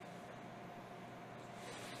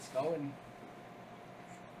going.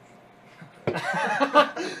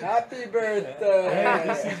 Happy birthday! Hey,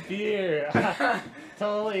 this is beer.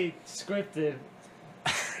 Totally scripted.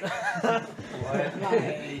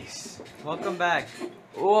 Nice. Welcome back.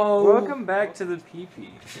 Whoa. Welcome back to the PP.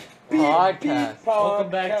 Podcast. Welcome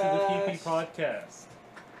back to the PP podcast.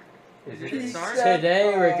 Is Did it it start? Today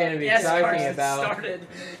we're going to be Yes, talking Carson about started.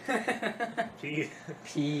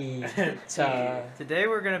 pizza. Today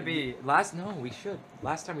we're gonna be last time we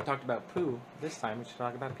talked about poo. This time we should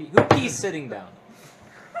talk about pee. Who pees sitting down?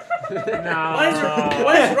 No.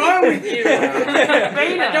 What is wrong with you?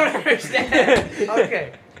 I don't understand.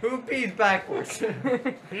 Okay. Who pees backwards? Who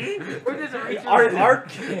doesn't reach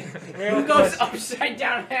Who Who goes upside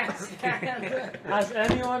down handstand? Has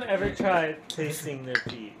anyone ever tried tasting their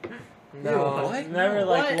pee? No. What? Never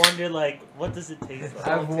like What? wondered like what does it taste like?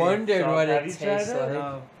 I've wondered what Have it you tried tastes it? like.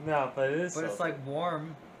 No, No, but it is. but it's salty. like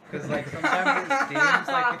warm. Because like sometimes it steams,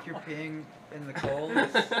 like if you're peeing in the cold.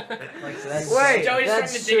 Like so that's Wait, Joey's trying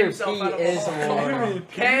that's to dig true. himself Pee out of a is hole. warm.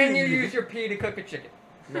 Can you use your pee to cook a chicken?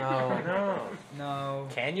 No. No, No.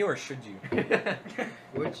 Can you or should you?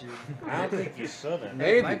 Would you? I don't think you shouldn't.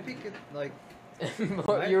 Maybe. It might be good, like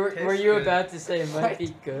were you taste good. about to say it might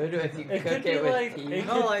be good if you It cook could be it with like pee? it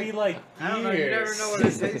No, could like, be like I don't know. You never know what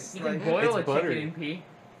it tastes You like. can boil It's a buttery. chicken in pee.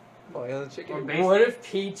 Boiled Or chicken. basic. What if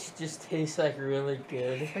peach just tastes like really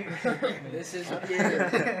good? This is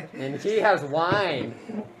weird. And he has wine.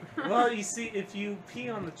 Well, you see, if you pee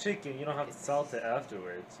on the chicken, you don't have to salt it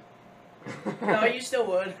afterwards. No, you still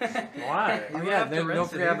would. Why? You Oh don't yeah, have to then no rinse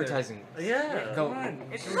free it either. advertising. Yeah. Go. come on.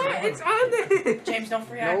 It's on there. James, don't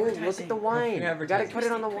forget No, advertising. look at the wine. Yeah, You gotta advertising. put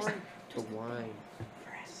it on the wine. The wine.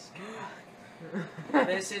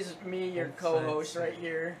 This is me, your co-host, right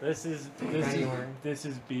here. This is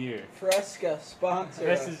beer. Fresca sponsor.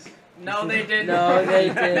 This is No, they didn't. No, they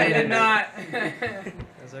didn't. They did not.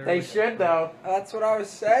 As I They really- should though. That's what I was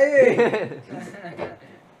saying.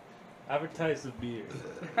 advertise the beer.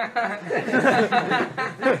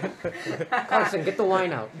 Carson, get the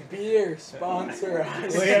wine out. Beer sponsor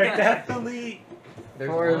us. We are definitely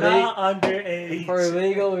For, not underage. for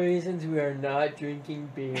legal reasons, we are not drinking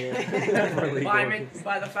beer.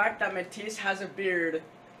 By the fact that Matisse has a beard,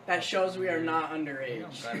 that shows we are not You underage.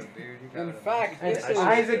 don't got a beard, you got In a- fact, this is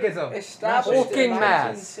Isaac is a established fucking in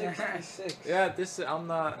mass. Yeah, this I'm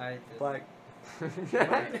not I did. black.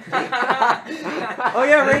 Oh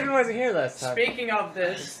yeah, Raven wasn't here last time. Speaking of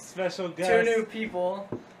this, Special two guest. new people.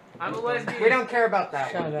 I'm a lesbian. We don't care about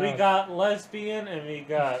that one. We got lesbian and we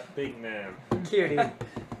got big man. Cutie.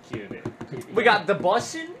 Cutie. We got the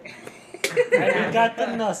bussin'. And we got the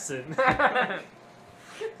nussin.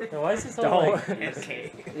 Now, why is this all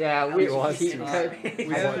like Yeah, we was keep cheating.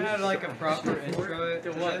 We haven't had like a proper intro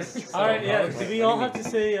to this. Alright, yeah, do we all have to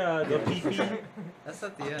say the PP? That's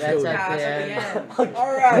at the end. That's Yeah, at the that's end.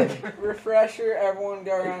 Alright, refresher, everyone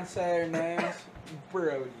go around and say their names.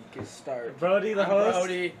 Brody can start. Brody the I'm host?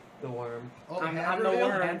 Brody. The worm. I'm the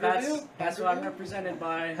worm. That's what I'm represented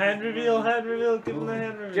by. Hand reveal, give him the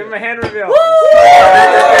hand reveal. Give him a hand reveal.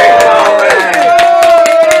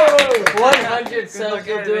 100 subs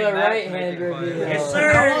will do a right hand reveal. Yes,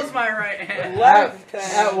 sir. That was my right hand. Left At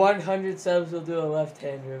hand. 100 subs, we'll do a left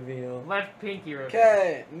hand reveal. Left pinky reveal.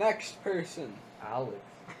 Okay, next person. Alex.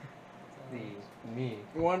 Me.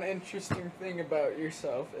 One interesting thing about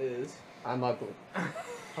yourself is. I'm ugly.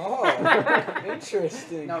 Oh,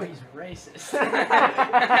 interesting. No, he's racist.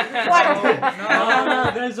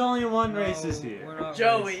 No, there's only one racist here. We're not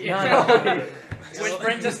Joey. No. Which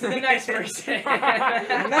brings us to the next person.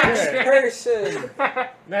 Next person.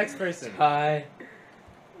 Next person. Hi.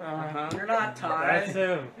 You're not That's Ty.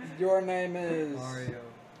 him. Your name is. Mario.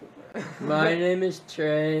 My name is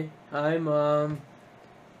Trey. Hi, Mom.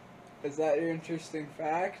 Is that your interesting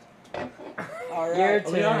fact? Your Alright.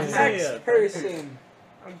 We don't have to say Next it. person.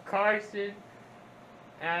 I'm Carson.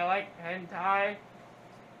 And I like hentai.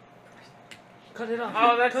 Cut it off.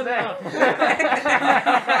 Oh, that's Cut it that.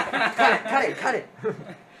 off. Cut it.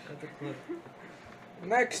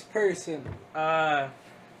 Next person.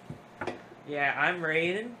 Yeah, I'm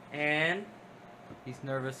Raiden, and He's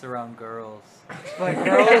nervous around girls. But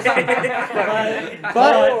girls.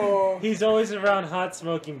 Oh. He's always around hot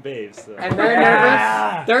smoking babes, though. And they're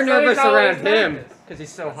nervous. They're So he's nervous always around him nervous. because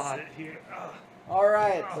he's so hot. Sit here. Oh.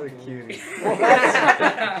 Alright. So cute.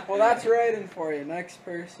 Well, that's Raiden for you. Next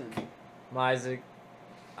person. I'm Isaac.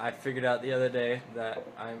 I figured out the other day that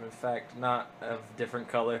I'm in fact not of different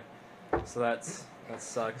color, so that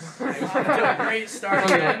sucks. Off to a great start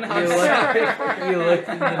again. You looked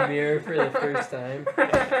in the mirror for the first time.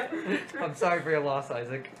 I'm sorry for your loss,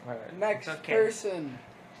 Isaac. Alright. Next Okay. person.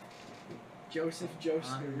 Joseph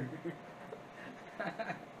Joester.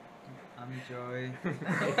 I'm Joey.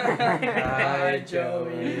 Hi,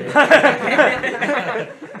 Joey.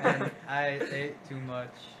 And I ate too much.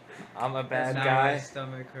 I'm a And bad now guy. My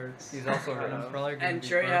stomach hurts. He's also And I'm Renault. probably gonna And be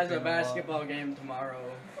Trey has a burping lot. basketball game tomorrow.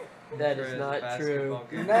 That Trey is has a not true. basketball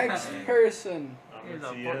game. Next person. He's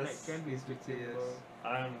a Matthias. Fortnite champion. He's Matthias.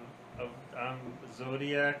 I'm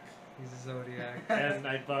Zodiac, He's a Zodiac. and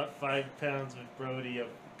I bought 5 pounds with Brody of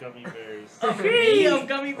gummy bears. Me of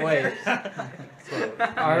gummy Wait. bears.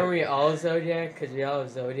 Are we all Zodiac? Because we all have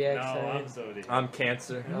Zodiac No, I'm signs. Zodiac. I'm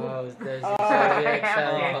Cancer. Oh, there's a Uh, Zodiac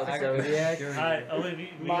sign yeah. called Zodiac. Hi, Olivia.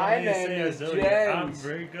 We My don't need to say name our is Zodiac. I'm James.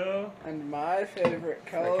 Virgo. And my favorite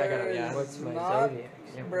color is What's my not Zodiac?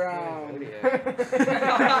 brown.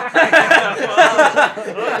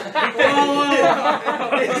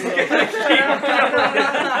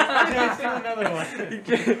 Let's do another one.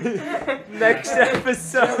 Next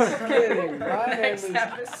episode. Just kidding. Next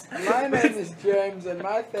episode. My name is James, and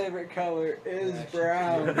my favorite color is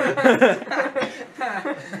brown.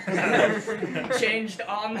 Changed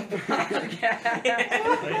on the podcast.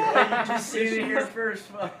 Wait, Just seen it here first,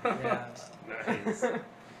 folks. Yeah. Nice.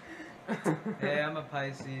 Hey, I'm a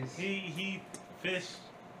Pisces. He fished.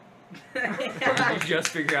 Did you just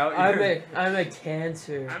figure out? I'm a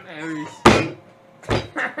Cancer. I'm Aries.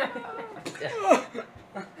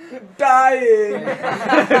 Dying.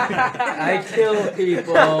 I kill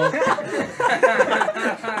people. Alright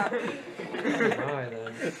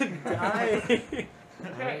then.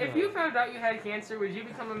 Okay, if you found out you had cancer, would you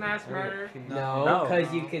become a mass murderer? No, No.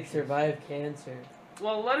 because you could survive cancer.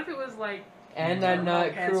 Well, what if it was like, And I'm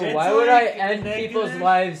not Cancer. cruel. It's Why would I like end negative. people's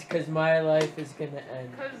lives? Because my life is gonna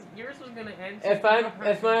end. because yours was gonna end? so If you I'm, got hurt.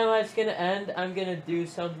 if my life's gonna end, I'm gonna do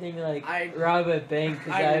something like I- rob a bank.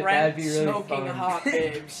 Because I that'd rent be really smoking fun. hot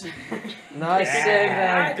babes. Not saying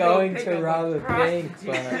that I'm I'd go going pick to up rob a bank,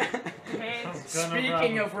 prostitute. but Can't-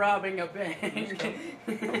 Speaking of robbing a bank.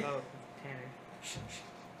 Oh, Tanner.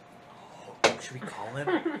 Should we call him?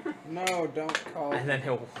 No, don't call. And then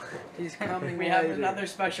he'll. He's coming We have later. another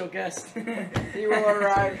special guest. He will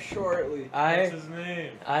arrive shortly. What's I his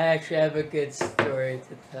name? actually have a good story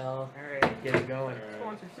to tell. Alright. Get it going.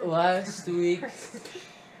 Sponsorship. Last week,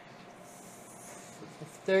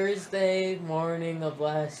 Thursday morning of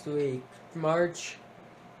last week, March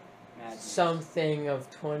something of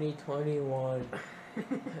 2021.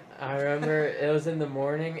 I remember it was in the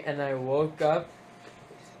morning and I woke up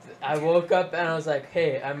and I was like,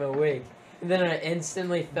 hey, I'm awake. And then I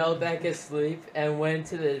instantly fell back asleep and went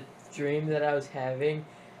to the dream that I was having.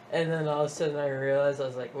 And then all of a sudden I realized, I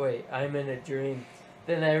was like, wait, I'm in a dream.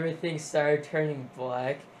 Then everything started turning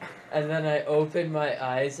black. And then I opened my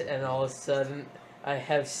eyes and all of a sudden I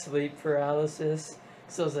have sleep paralysis.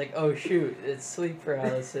 So I was like, oh shoot, it's sleep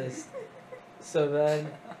paralysis.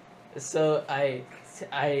 So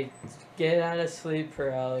I get out of sleep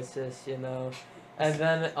paralysis, you know. And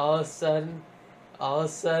then all of a sudden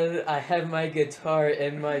I have my guitar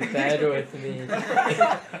in my bed with me.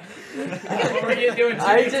 What were you doing to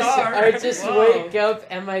I your guitar? just Whoa. wake up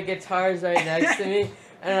and my guitar's right next to me,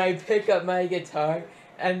 and I pick up my guitar,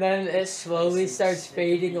 and then it slowly starts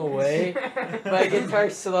fading away. My guitar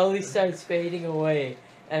slowly starts fading away,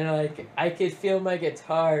 and like I could feel my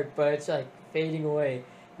guitar, but it's like fading away.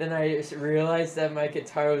 Then I just realized that my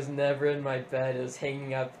guitar was never in my bed; it was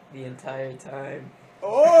hanging up the entire time.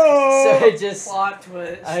 Oh! So Plot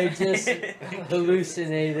twist. I just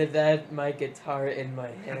hallucinated that my guitar in my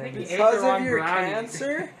think hand. he ate Because the wrong of your brownie.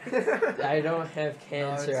 cancer? I don't have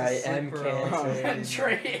cancer. I it's a am sleep cancer. paralysis.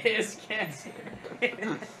 Trey is cancer.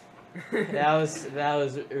 That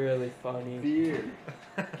was really funny. Beer.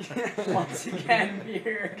 Once again,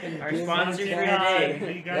 beer. Our Give sponsor me for time.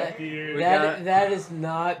 today. We got That- beer. That is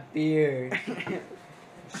not beer.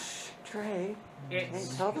 Trey.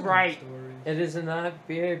 It's Tell them. right. It is not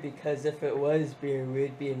beer because if it was beer,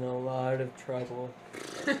 we'd be in a lot of trouble.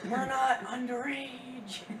 We're not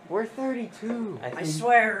underage. We're 32. I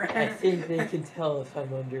swear. I think they can tell if I'm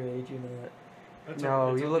underage or not. That's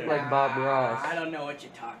No, it's you look okay. like Bob Ross. I don't know what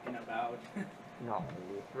you're talking about. No.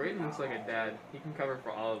 Raiden looks like a dad. He can cover for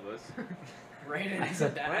all of us. Raiden is a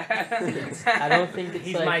dad. I don't think it's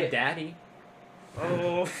He's like my a- daddy.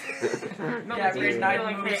 Oh. Yeah, No, but he's Raiden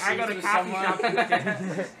like, moves hey, I go to to coffee someone.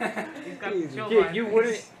 shop. He's got Jesus. chill Yeah, line. you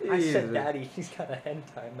wouldn't. I Jesus. said daddy. He's got a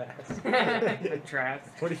hentai mask. The trash.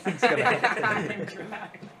 What do you think's gonna happen? I'm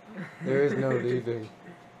trapped. There is no leaving.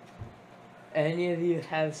 Any of you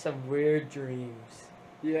have some weird dreams?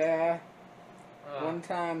 Yeah. One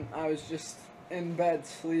time I was just in bed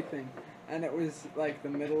sleeping, and it was like the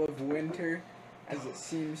middle of winter, as it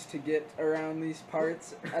seems to get around these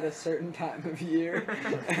parts at a certain time of year.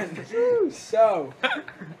 And so,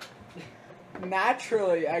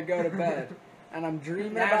 naturally, I go to bed, and I'm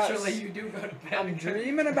dreaming Naturally, about. you do go to bed. I'm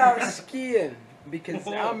dreaming about skiing because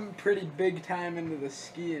I'm pretty big time into the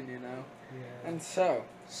skiing, you know. Yeah. And so,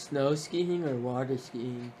 Snow skiing or water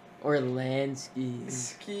skiing or land skiing?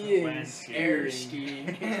 skiing, Land Air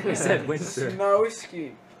skiing. We said winter. snow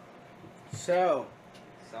skiing. So,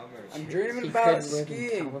 Summer. I'm dreaming He about could live in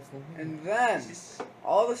skiing, California. and then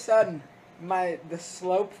all of a sudden, the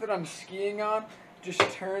slope that I'm skiing on just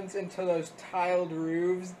turns into those tiled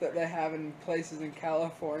roofs that they have in places in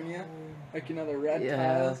California, like the red Yeah.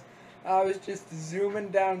 tiles. I was just zooming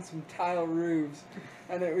down some tile roofs,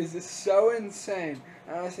 and it was just so insane.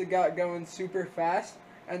 I also got going super fast,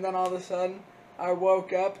 and then all of a sudden, I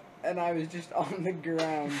woke up and I was just on the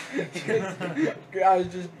ground. I was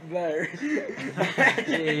just there.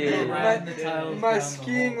 Riding the tiles My down the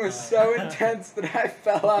skiing whole was time. so intense that I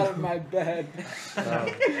fell out of my bed. Oh,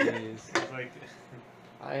 jeez. Like,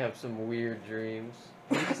 I have some weird dreams.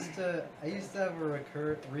 I used to have a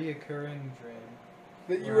reoccurring dream.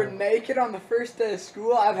 That you were naked on the first day of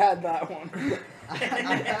school? I've had that one. I've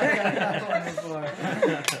had that one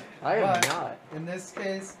before. I am But not. In this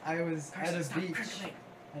case, I was at a beach,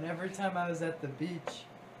 and every time I was at the beach,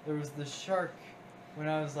 there was the shark. When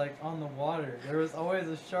I was like on the water, there was always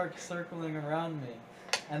a shark circling around me,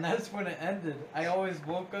 and that's when it ended. I always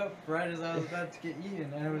woke up right as I was about to get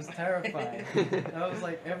eaten, and it was terrifying. That was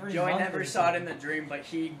like every. Joey month never or saw it in something. the dream, but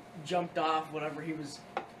he jumped off whatever he was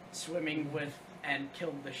swimming with and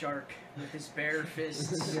killed the shark with his bare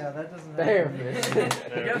fists. Yeah, that doesn't. Bare happen.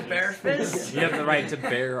 fist. You have bare fists? You have the right to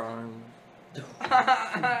bear arm.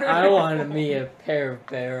 I wanted me a pair of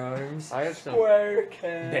bare arms. I have some. Square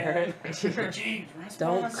can. Baron. James, we're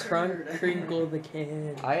Don't sponsored. crinkle the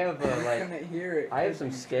can. I have I couldn't hear it. I have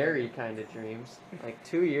some scary kind of dreams. Like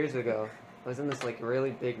 2 years ago, I was in this like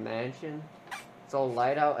really big mansion. It's all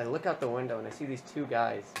light out. I look out the window and I see these two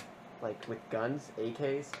guys, like with guns,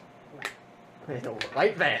 AKs, in a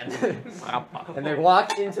white van, and they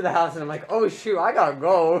walk into the house and I'm like, oh shoot, I gotta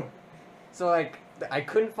go. So like I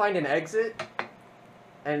couldn't find an exit,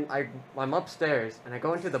 and I'm upstairs and I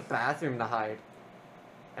go into the bathroom to hide,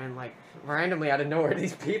 and like randomly out of nowhere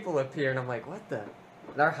these people appear and I'm like, what the?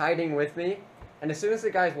 They're hiding with me, and as soon as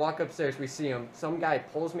the guys walk upstairs, we see them. Some guy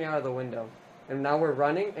pulls me out of the window, and now we're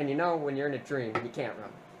running. And you know when you're in a dream, you can't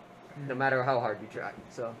run, no matter how hard you try.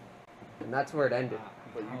 So, and that's where it ended.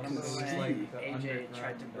 But you can Also, see. it's like the AJ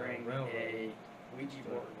tried to underground, bring railroad. a Ouija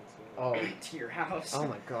board Oh, to your house. oh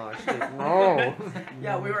my gosh, dude, no.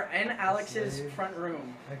 Yeah, we were in Alex's Slave. front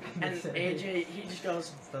room, I couldn't and say. AJ, he just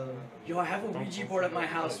goes, So, yo, I have a Ouija board at my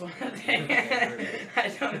house one day. I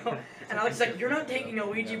don't know. And Alex is like, you're not taking a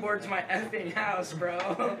Ouija board to my effing house,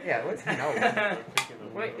 bro. Yeah, what's no?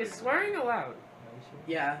 Wait, is swearing allowed?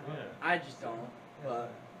 Yeah, I just don't.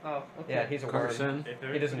 But Oh, okay. Yeah, he's a worm. Carson.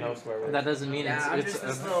 He doesn't know swear words. That doesn't mean yeah, I'm it's just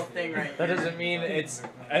this little thing right that here. doesn't mean it's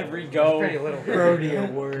every go. Pretty little. Rodeo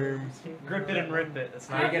worms. Grip it and rip it. That's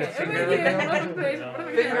not. You get a Okay, finger okay, rhythm? what am I- what am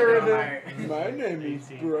I Finger doing? rhythm. My name is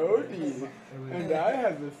Brody, and I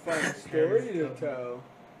have a fun story to tell.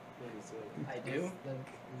 I do.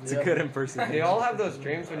 It's a good impersonation. Do you all have those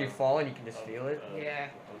dreams when you fall and you can just feel it? Yeah.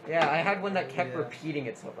 Yeah, I had one that kept Yeah. repeating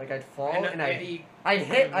itself. Like I'd fall And and Eddie, I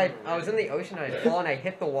was in the ocean, I'd fall and I'd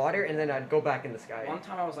hit the water and then I'd go back in the sky. one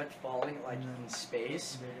time I was like falling like in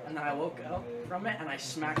space, and then I woke up from it and I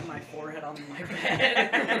smacked my forehead on my bed.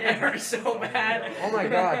 It hurt so bad. Oh my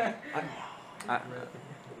god.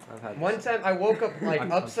 I've had One time I woke up like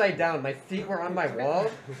upside down. My feet were on my wall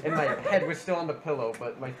and my head was still on the pillow,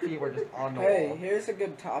 but my feet were just on the Hey, wall. here's a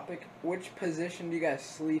good topic. Which position do you guys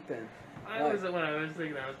sleep in? I was when I was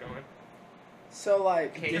thinking I was going. So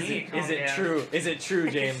like, Okay, Is you it, need to is calm it down. true? Is it true,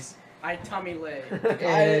 James? I tummy lay. It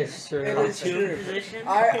is true. it is Two true. position.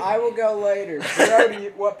 I will go later. Brody,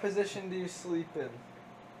 what position do you sleep in?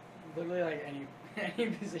 Literally like any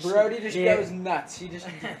position. Brody just Yeah. goes nuts. He just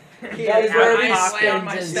He does is what very I lay on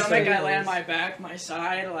my spins and stomach, I lay circles. on my back, my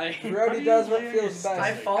side, like. Brody does what feels best.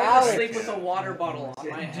 I fall Alex, asleep with a water bottle on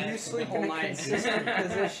my do head you sleep the whole in a night. consistent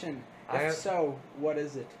position? I If am- so, what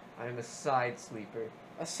is it? I am a side sleeper.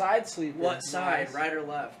 A side sleeper. What side, Nice. right or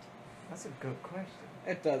left? That's a good question.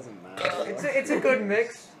 It doesn't matter. It's a good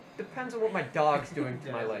mix. Depends on what my dog's doing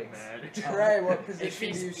to my legs. Trey, what If position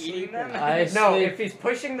he's do you eating sleep them? in? I No, sleep- if he's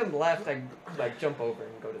pushing them left, I like jump over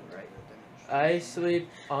and go to the right. I sleep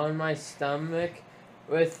on my stomach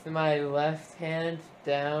with my left hand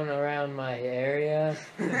down around my area,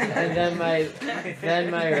 and then my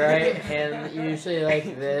right hand usually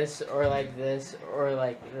like this, or like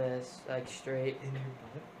straight.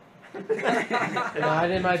 Not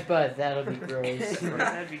in my butt. That'll be gross.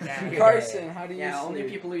 That'd be bad. Carson, how do you Yeah, only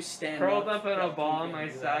sleep? people who stand Curled up in a ball on my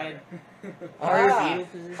side.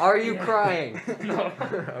 Are you crying? No.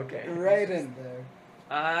 Okay. Raiden.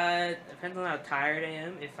 There. Depends on how tired I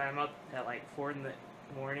am. If I'm up at like 4 in the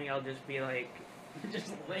morning, I'll just be like,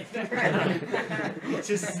 Just lay there.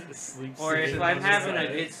 Just sleep. or if sitting I'm on the having a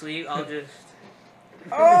side. good sleep, I'll just.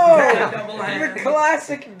 Oh! Double The hand.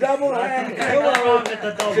 classic double hand Go pillow. on with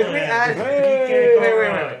the double Should we hand. ask- You Hey! can't go Wait.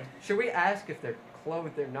 wrong. Should we ask if they're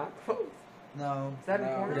clothed or not clothed? No. Is that No.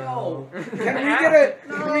 important? No.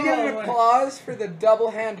 Can we get an applause for the double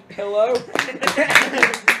hand pillow?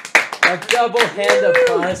 A double hand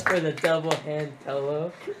applause for the double hand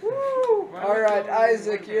pillow. Alright,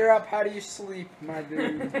 Isaac, you're up. How do you sleep, my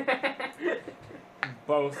dude?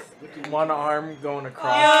 Both. One arm going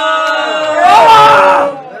across.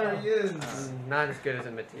 Oh! There he is. Not as good as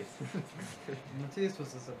a Matisse. Matisse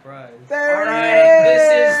was a surprise. There Alright, he this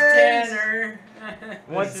is Tanner.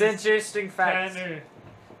 What's This is interesting fact? Tanner.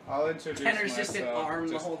 I'll introduce Tanner's just an myself, arm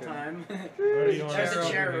the just whole kidding. time. Where do you want There's to a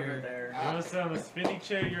sit? chair over over here? there. You want to sit on a spinning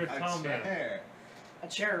chair? You're a A combat. chair. A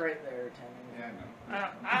chair right there, Tanner. Yeah,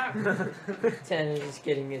 I know. Tanner's just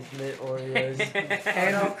getting his mint Oreos.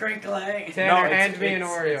 And no crinkling. Tanner, it's- hand me an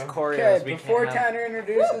it's- Oreo. It's Cheerios. Okay, We before can't have- Tanner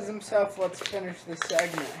introduces himself, let's finish this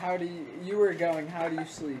segment. How do you were going, how do you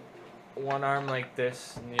sleep? one arm like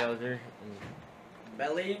this and the other.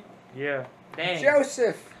 Belly. Yeah. Dang.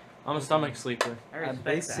 Joseph! I'm a stomach sleeper. I respect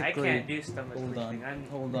that. I basically- can't do stomach Hold sleeping. on.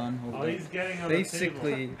 Hold on. Oh, he's getting on the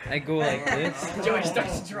Basically, I go like this. Joey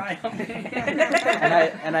starts to dry on me.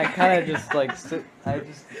 and I kind of just like sit. I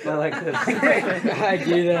just go like this. I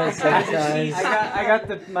do that sometimes. I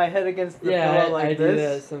got my head against the Yeah, pillow like I do that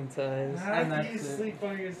this. sometimes. How And do you that's it. sleep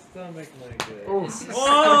on your stomach like that?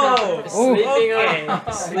 Whoa!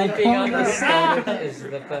 Sleeping on the stomach is the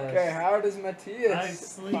Okay, best. how does I Matthias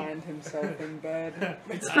sleep. find himself in bed?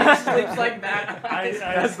 Sleeps like that.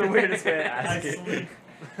 That's the weirdest way to I ask it. sleep.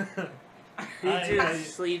 He I-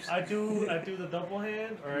 just sleeps. I do the double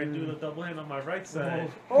hand, or I do the double hand on my right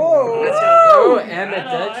side. Oh! Oh, and a I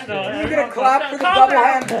know, Dutch. I know. Can you get a clap for the double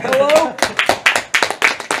hand pillow?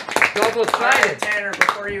 Double Alright, sided. Tanner,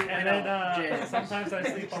 before you And went then out, James. sometimes I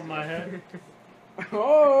sleep on my head.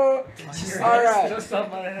 Oh! Alright. Just on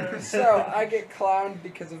my head. So, I get clowned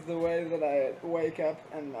because of the way that I wake up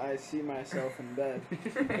and I see myself in bed.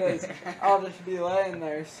 Because I'll just be laying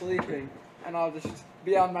there sleeping, and I'll just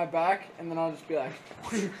be on my back, and then I'll just be like,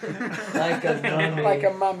 Like a mummy. like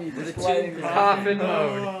a mummy, just laying there. Coffin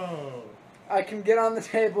mode. Oh. I can get on the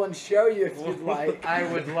table and show you if you'd like. I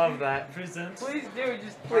would love that. Present. Please do.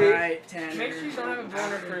 Just Alright, Tanner. Make sure you don't have a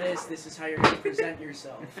boner After for this, this is how you're going to present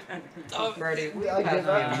yourself. Freddie, we I have give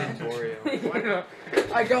up. a mint Oreo.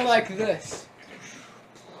 I go like this.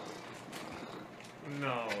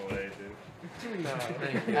 No way, dude. No,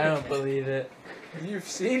 thank you. I don't believe it. You've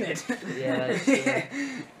seen it. Yeah, that's true.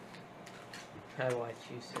 I watch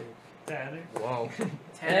you sleep. Tanner. Whoa.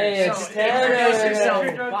 Hey, so, it's Tanner. introduce yourself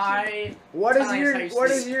Introduction. by... What is Tell us your how you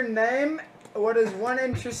What is sleep. your name? What is one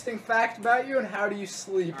interesting fact about you, and how do you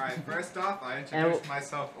sleep? Alright, first off, I introduced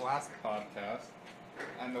myself last podcast.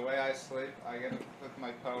 And the way I sleep, I get it with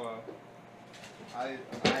my pillow. I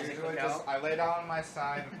usually just, I lay down on my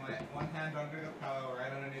side with my one hand under the pillow,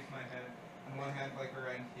 right underneath my head, and one hand like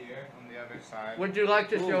around here on the other side. Would you like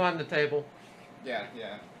to show on the table? Yeah.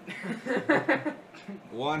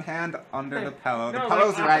 One hand under the pillow. The No,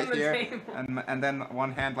 pillow's like, right on the here, table. and then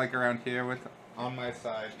one hand like around here with on my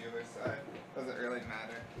side, the other side. Doesn't really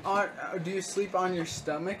matter. Do you sleep on your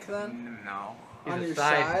stomach then? No. On Either your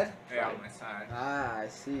side. side? Yeah, on my side. Ah, I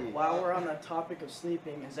see. While we're on the topic of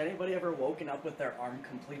sleeping, has anybody ever woken up with their arm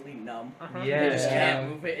completely numb? Uh-huh. Yeah. They just can't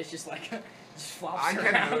move it. It's just like, just flops I around.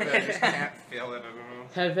 can move it, I just can't feel it at all.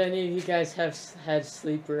 Have any of you guys had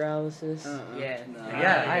sleep paralysis? Yeah. No.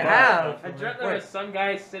 Yeah, I have. I dreamt there was some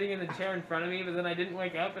guy sitting in the chair in front of me, but then I didn't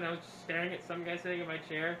wake up, and I was just staring at some guy sitting in my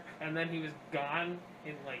chair, and then he was gone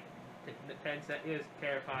in like 10 seconds. It was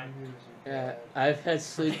terrifying. Yeah, I've had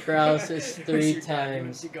sleep paralysis Who's 3 your dad? Who times.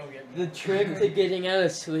 wants to go get The me? trick to getting out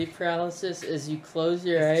of sleep paralysis is you close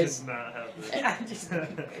your This eyes. does not have this. Yeah, just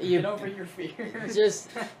You get over your fears. just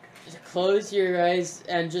close your eyes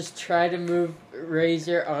and just try to raise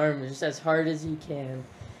your arm just as hard as you can.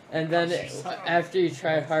 And then after you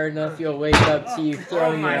try hard enough, you'll wake up to you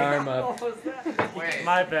throwing your arm up. Wait,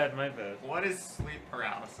 My bad. what is sleep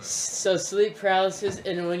paralysis? So sleep paralysis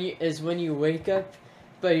and when you wake up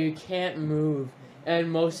but you can't move.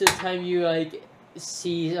 And most of the time you like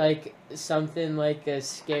see like something like a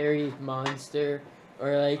scary monster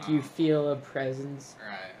or like you feel a presence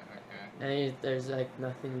Right. Okay. and there's like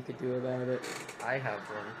nothing you could do about it. I have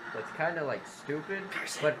one that's kind of like stupid,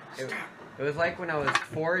 but it was like when I was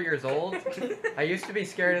 4 years old. I used to be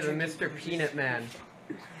scared of the Mr. Peanut Man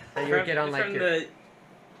that you would get on like from your, the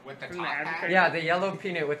With the From top the hat. advertising? yeah, the yellow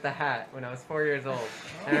peanut with the hat when I was 4 years old.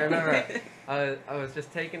 And I remember I was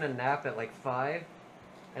just taking a nap at like 5,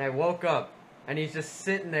 and I woke up, and he's just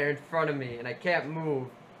sitting there in front of me, and I can't move.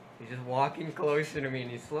 He's just walking closer to me,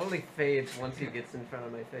 and he slowly fades once he gets in front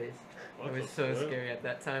of my face. It was so scary at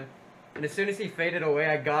that time. And as soon as he faded away,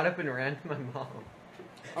 I got up and ran to my mom.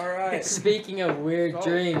 All right. Speaking of weird Oh.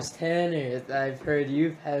 dreams, Tanner, I've heard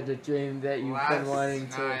you've had a dream that you've been wanting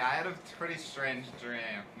Last to. night, I had a pretty strange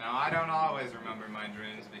dream. Now I don't always remember my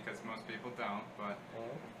dreams because most people don't, but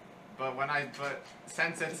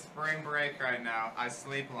since it's spring break right now, I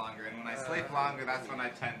sleep longer, and when I sleep longer, that's when I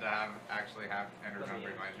tend to actually have and remember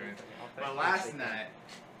my dreams. But last night,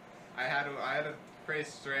 I had a pretty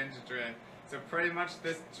strange dream. So pretty much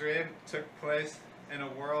this dream took place in a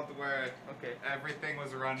world where everything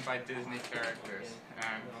was run by Disney characters,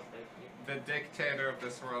 and the dictator of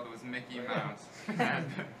this world was Mickey Mouse. And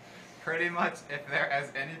pretty much, if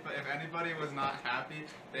anybody was not happy,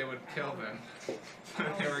 they would kill them. So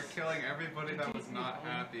they were killing everybody that was not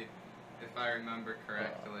happy, if I remember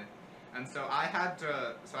correctly. And so I had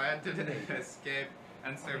to escape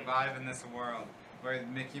and survive in this world where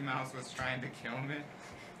Mickey Mouse was trying to kill me.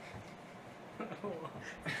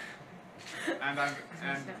 And I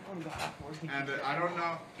don't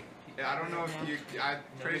know. I don't know if you. I'm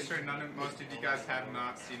pretty sure most of you guys have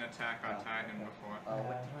not seen Attack on Titan before.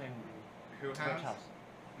 Who has? Okay.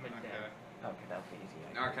 Okay, that'll be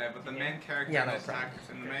easy. Okay, but the main character Yeah, in no Attack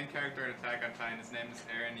on Titan, his name is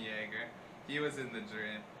Eren Yeager. He was in the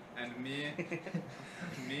dream, and me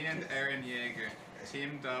and Eren Yeager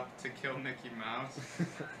teamed up to kill Mickey Mouse.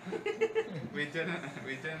 we didn't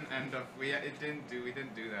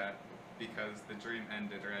do that because the dream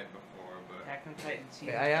ended right before, but Attack on Titan season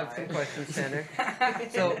Okay, I have 5. some questions, Tanner.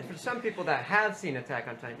 So, for some people that have seen Attack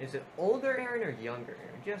on Titan, is it older Eren or younger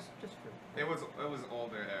Eren? Just for... it was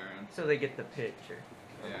older Eren. So they get the picture.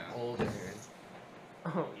 Yeah. Older Eren.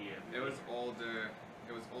 Oh yeah. It was old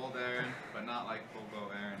Eren, but not like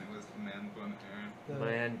Bobo Eren. It was Man Bun Eren.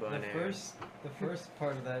 The first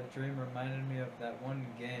part of that dream reminded me of that one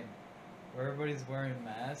game where everybody's wearing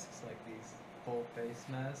masks, like these full face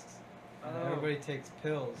masks, and everybody takes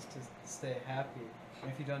pills to stay happy.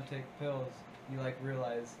 And if you don't take pills, you like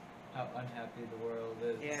realize how unhappy the world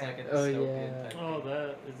is. It's Yeah. like a Oh, dystopian yeah. type Oh, thing.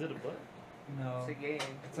 that is it a book? No, It's a game.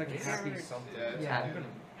 it's like a happy something. Yeah, it's Yeah.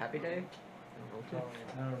 Happy Day?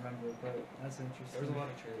 I don't remember, but that's interesting. There's a lot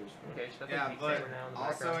of trailers for it. Okay, shut Yeah, the but camera now in the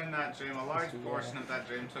also background. in that dream, a large portion of that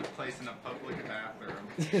dream took place in a public bathroom.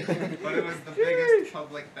 But it was the biggest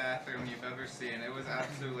public bathroom you've ever seen. It was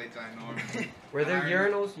absolutely ginormous. Were there And I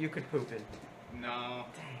urinals you could poop in? No,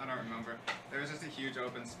 I don't remember. There was just a huge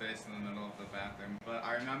open space in the middle of the bathroom. But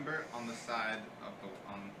I remember on the side of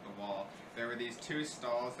on the wall, there were these two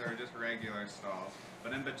stalls. They were just regular stalls.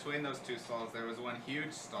 But in between those two stalls, there was one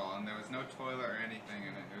huge stall, and there was no toilet or anything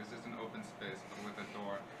in it. It was just an open space, but with a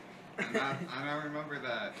door. And I remember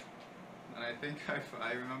that. And I think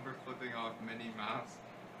I remember flipping off Minnie Mouse.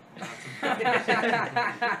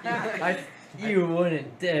 You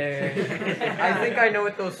wouldn't dare. I think I know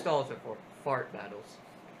what those stalls are for. Fart battles.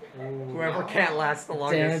 Whoever can't last the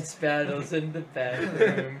longest. Dance battles in the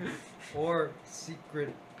bathroom. Or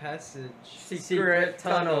secret passage. Secret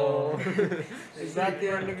tunnel. Is that the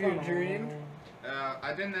end of your dream?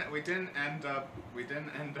 We didn't end up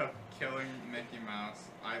killing Mickey Mouse.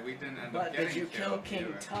 We didn't end up But getting did you kill killed King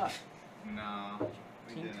either. Tut? No.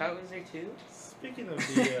 we King didn't. Tut was there too? Speaking of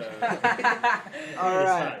the, All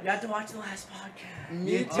right. You have to watch the last podcast.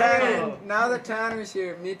 Me, Tanner, now that Tanner's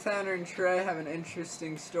here, me, Tanner, and Trey have an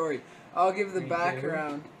interesting story. I'll give the We do?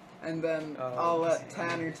 background, and then Oh, I'll let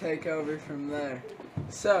Tanner take over from there.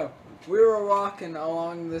 So, we were walking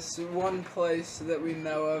along this one place that we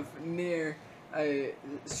know of near a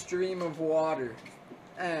stream of water,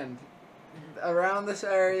 and around this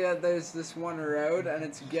area there's this one road, and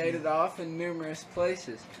it's gated off in numerous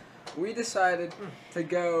places. We decided to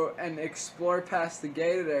go and explore past the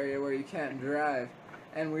gated area where you can't drive,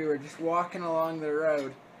 and we were just walking along the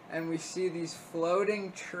road, and we see these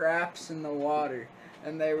floating traps in the water,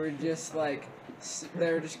 and they were just like,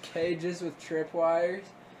 they were just cages with tripwires,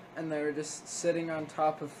 and they were just sitting on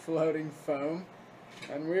top of floating foam,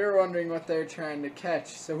 and we were wondering what they were trying to catch,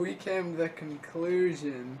 so we came to the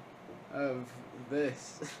conclusion of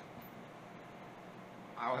this?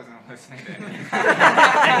 I wasn't listening to it.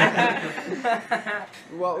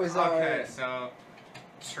 What was Okay, so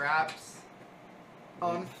traps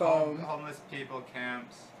on foam? homeless people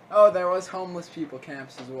camps. Oh, there was homeless people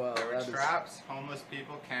camps as well. There were That is- traps, homeless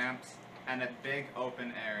people camps, and a big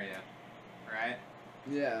open area, right?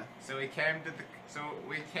 Yeah. So we came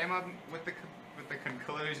up with the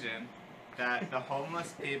conclusion that the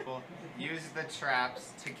homeless people use the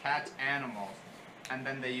traps to catch animals, and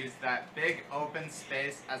then they use that big open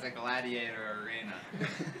space as a gladiator arena,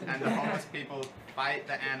 and the homeless people fight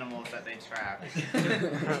the animals that they trap.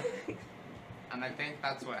 And I think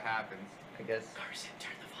that's what happens. I guess. Carson,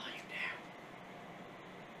 turn the volume down.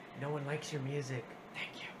 No one likes your music.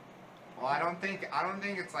 Thank you. Well, I don't think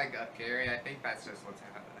it's like a theory. I think that's just what's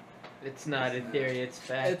happening. It's not a theory, it's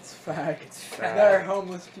fact. It's fact. It's fact. There are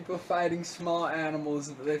homeless people fighting small animals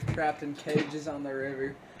that they've trapped in cages on the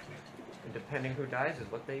river. And depending who dies is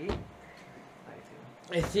what they eat.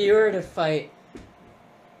 I feel. If you were to fight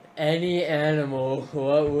any animal,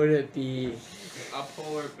 what would it be? A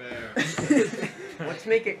polar bear. Let's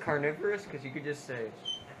make it carnivorous, because you could just say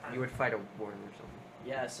you would fight a worm or something.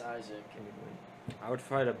 Yes, Isaac. Can you win? I would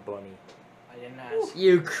fight a bunny. I didn't ask.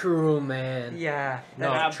 You cruel man. Yeah.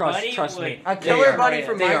 No, That bunny trust would- me. A They killer are- bunny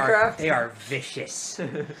from Minecraft. They are vicious.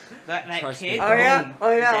 That Trust kid. me. Oh yeah. boom,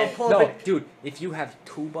 Oh yeah. I'll dead. pull No, up. dude, if you have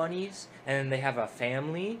 2 bunnies and they have a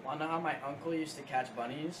family, Wanna know how my uncle used to catch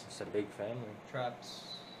bunnies? it's a big family. Traps.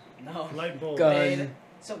 No. Light bulb. Gun.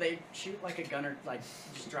 So they shoot like a gun or like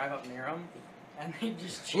just drive up near them, and they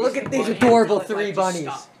just chase Look the at these bunny adorable until it, 3 just bunnies.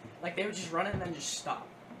 stopped. Like they would just run it and then just stop,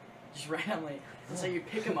 just randomly. And so you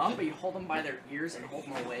pick them up, but you hold them by their ears and hold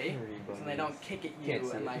them away, so they don't kick at Can't you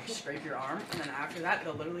see and it. like scrape your arm. And then after that,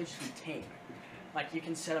 they'll literally just be tame. Like you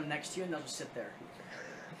can set them next to you and they'll just sit there.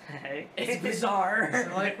 Hey. It's bizarre. It's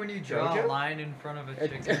like when you draw Jojo? a line in front of a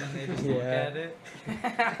chicken and they just look Yeah. at it.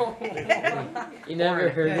 You never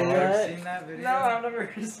heard yeah, of you ever that? seen that video? No, I've never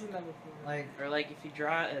seen that before. Like, Or like if you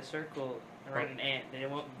draw a circle around an ant, then it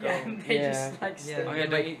won't go. Yeah, they Yeah. just like Yeah. stay. Oh yeah, yeah,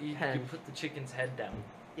 like no, you pen. put the chicken's head down.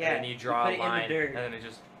 Yeah, And then you draw put a it in the line, dirt. and then it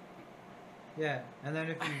just. yeah, and then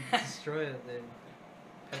if you destroy it, they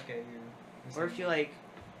peck at you. Or if you like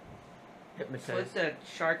Hypnotize. flip the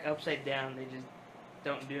shark upside down, they just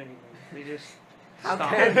don't do anything. They just How stop.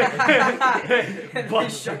 can- The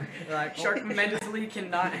shark, Like, shark mentally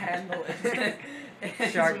cannot handle it.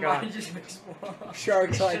 His Shark mind gone. just explodes.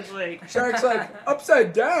 Shark's like, Just like Shark's like,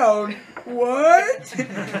 upside down? What?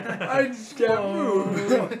 I just can't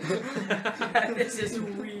move. This is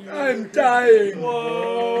weird. I'm dying.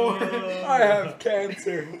 Whoa. I have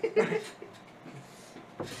cancer.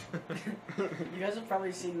 You guys have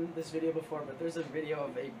probably seen this video before, but there's a video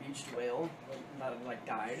of a beached whale that like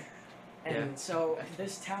died, and so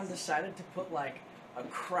this town decided to put like a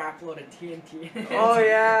crap load of TNT in it. Oh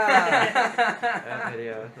yeah. That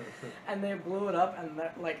video. And they blew it up, and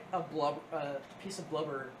that like a piece of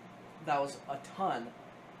blubber that was a ton.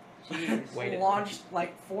 jeez. Wait. Launched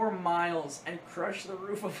like 4 miles and crushed the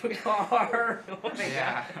roof of a car.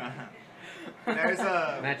 Yeah. There's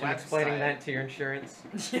a Imagine website. explaining that to your insurance.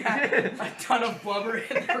 Yeah, a ton of blubber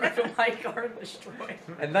hit the roof of my car and destroyed.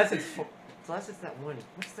 Unless it's that one.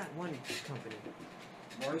 What's that one company?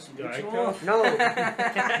 Morris Geico? No.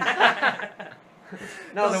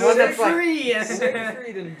 No, the one that's like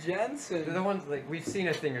Siegfried and Jensen. the ones like we've seen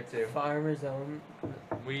a thing or two. Farmer's own.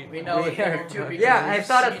 We know We a thing are- or two because Yeah, I we've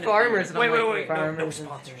thought seen of it. farmers. And I'm like, Farmers.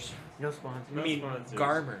 sponsors. No sponsors. No I mean, sponsors.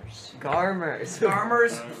 Garmers. Garmers.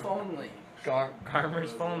 Farmers only.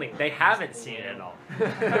 Garmers only. They haven't seen it at all.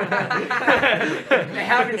 They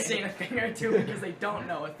haven't seen a thing or two because they don't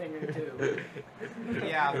know a thing or two.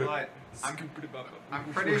 Yeah, but I'm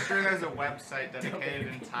pretty sure there's a website dedicated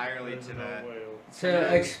entirely to that.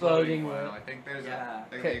 To exploding whale. whale. I think there's Yeah.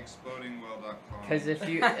 a Okay. explodingwhale.com. Because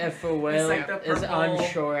if a whale like the is purple- on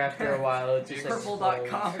shore after a while, it just Purple.com.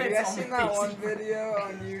 explodes. Have you guys seen that one video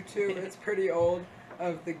on YouTube? It's pretty old,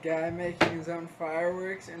 of the guy making his own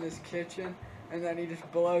fireworks in his kitchen, and then he just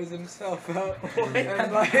blows himself up.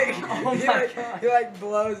 And like, Oh he, my like God. he like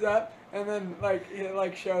blows up, and then like he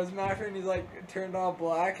like shows him after, and he's like turned all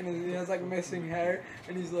black, and he has like missing hair,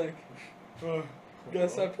 and he's like, oh,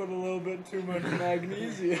 guess I put a little bit too much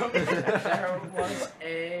magnesium. There was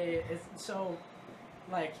so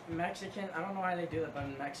like Mexican. I don't know why they do that, but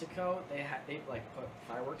in Mexico they like put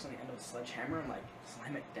fireworks on the end of a sledgehammer and like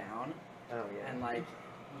slam it down. Oh yeah. And like,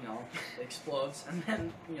 you know, it explodes, and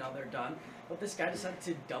then, you know, they're done. But this guy decided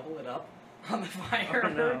to double it up on the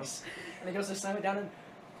fireworks, and he goes to slam it down, and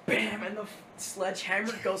bam, and the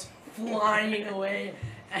sledgehammer goes flying away,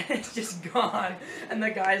 and it's just gone. And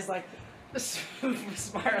the guy's like,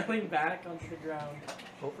 spiraling back onto the ground.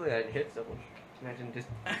 Hopefully I'd hit someone. Imagine just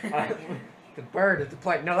the bird at the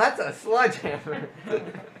plate. No, that's a sledgehammer.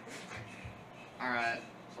 Alright.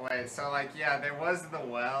 Wait, so like, yeah, there was the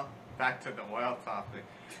well. Back to the well topic.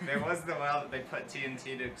 There was the well that they put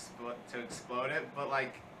TNT to explode it, but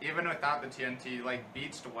like, even without the TNT, like,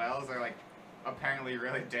 beached wells are like apparently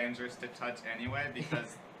really dangerous to touch anyway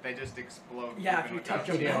because they just explode. Yeah, even if you without touch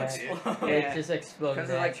them, they'll TNT. explode. It just explodes Because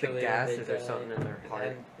of like the naturally. gases they or die. something in their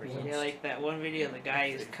heart. Or Yeah. something. Yeah, like that one video, the guy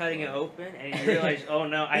is cutting it open, and he realized, oh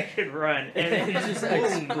no, I should run, and then It just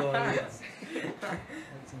explodes.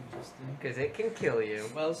 That's interesting. Because it can kill you.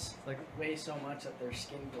 Whales like weigh so much that their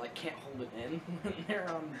skin like can't hold it in when they're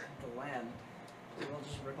on the land. So they'll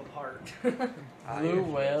just rip apart. Blue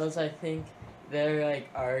whales, I think, their like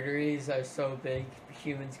arteries are so big,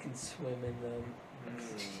 humans can swim in them.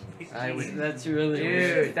 I would. That's really Dude,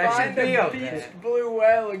 weird. that should Find be a up beached there. blue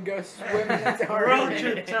whale and go swimming into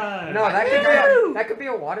Roger time. No, that could be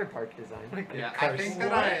a water park design. Yeah, I think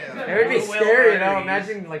that I. It would be Blue whale scary though. arteries.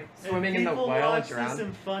 Imagine like swimming in the People well and watch drown. this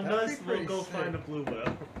and fund That'd us. be We'll pretty go sick. find a blue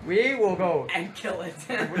whale. We will go. And kill it.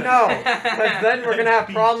 No, because then we're gonna have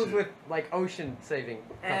Beach problems it. with like ocean saving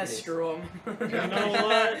companies. Screw them. You know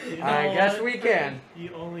what? You know I guess what? we can.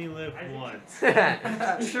 You only live once.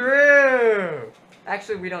 True.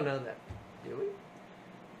 Actually, we don't know that, do we?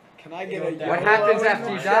 Can I get a What YOLO happens in after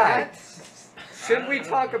the you die? chat? Should we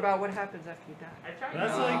talk about what happens after you die? I tried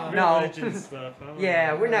That's to- like No. religion stuff. I don't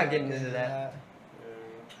Yeah, know. we're not getting into that.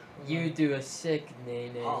 You do a sick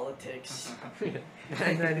nay. Politics.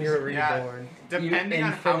 And then you're Yeah. reborn. Depending You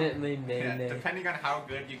on how. infinitely Yeah, nay. depending on how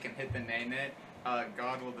good you can hit the nene,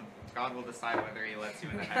 God will decide whether he lets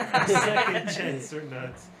you in the heaven. Second chance or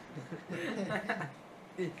nuts.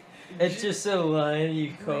 It's just a line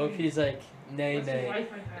you cope. He's like nay What's your nay,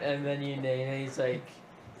 Wi-Fi password? and then you nay. He's like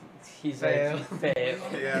Fail. fail.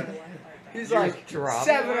 Yeah. He's You like drop.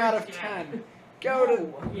 7 out of 10. Go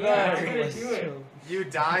to Yeah, the. I'm gonna do it. You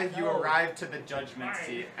die, you No. arrive to the judgment Fine.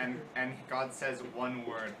 seat, and God says one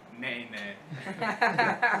word, nay.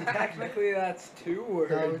 Technically, that's 2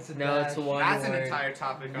 words. No, it's a No, dash. it's one That's an word. entire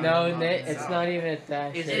topic on No, on nay, it's itself. not even a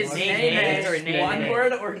dash. Is it's it Nay, nay, nay, or it's nay, one nay?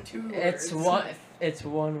 word or 2 words? It's one. It's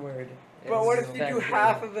one word. But what It's if you do that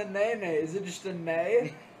half word. of a nene? Is it just a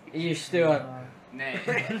nay? You still have Nay.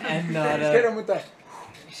 and not Just hit a. him with the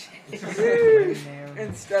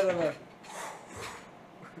instead of a.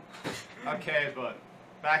 Okay, but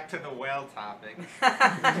back to the whale topic.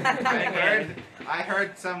 I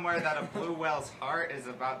heard somewhere that a blue whale's heart is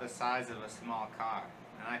about the size of a small car,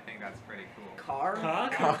 and I think that's pretty cool. Car?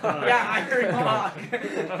 Cock? Yeah, I heard cock.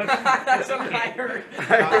 That's what I heard.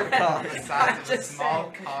 The size of a Just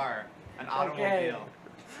small saying. car, an Okay. automobile.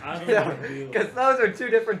 Because those are two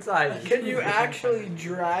different sizes. Can you actually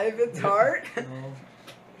drive its heart?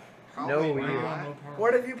 Probably wheel. not.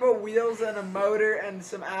 What if you put wheels and a motor and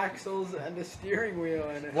some axles and a steering wheel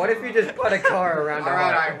in it? What if you just put a car around a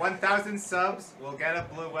Alright, heart? 1,000 subs, we'll get a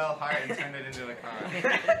blue whale heart and turn it into a car.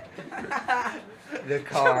 The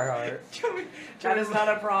car heart. That is not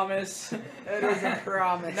a promise. It is a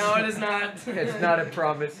promise. No, it is not. It's not a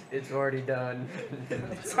promise. It's already done.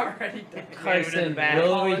 It's already done. Carson, back.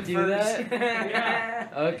 will Call we it do first. that? Yeah.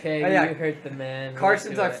 Okay, Oh, yeah. you heard the man.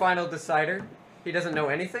 Carson's We'll our do it. final decider. He doesn't know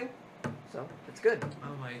anything, so it's good.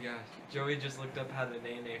 Oh my gosh. Joey just looked up how to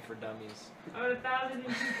nay for dummies. I'm at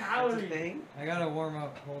 1,002 calories. I gotta warm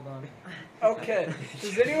up. Hold on. Okay.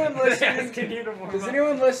 Does anyone listening? Does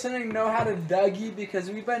anyone listening know how to Dougie? Because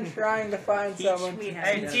we've been trying to find Teach someone me to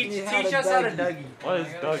how to teach Dougie. me how to us how to Dougie. Dougie. What is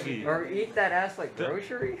Dougie? Or eat that ass like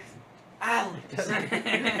groceries. Alex.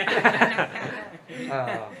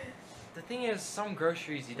 The thing is, some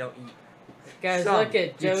groceries you don't eat. Guys, Some, look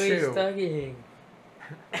at you Joey's chew. Dougieing.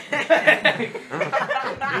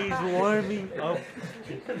 He's warming up.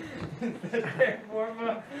 Warm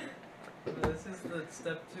up. This is the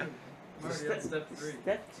step 2. I'm already on step 3.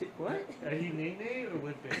 Step two. What? Are you nay or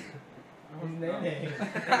whipping?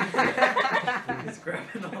 He's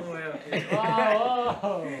grabbing all the way up. Oh!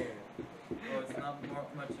 Oh, it's not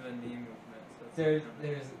much of a knee movement. So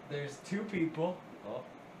it's There's two people.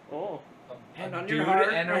 Oh. Hand a on dude your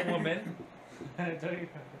heart. and a woman. I tell you.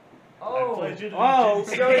 Oh, pledge allegiance Oh, to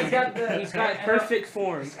so you. he's got the. He's got perfect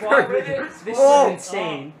form. squat with it. This Oh. is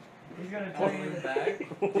insane. He's gonna tell you back.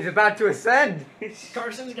 He's about to ascend.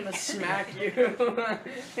 Carson's gonna smack you.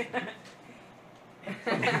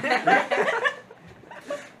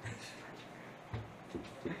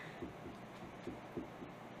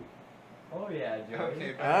 Oh yeah, Joey.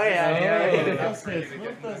 Okay, but Oh, yeah, yeah. That's pretty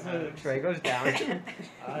Flip good. does it. Trey goes down.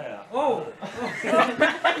 Ah, yeah. Oh!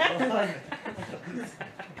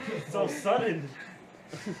 So sudden.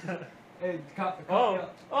 Hey, Oh.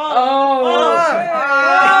 Oh!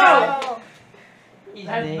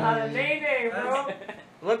 That's not a nay-nay, bro.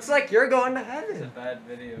 Looks like you're going to It's a heaven. bad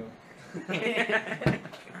video.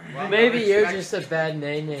 Well, Maybe don't you're expect- just a bad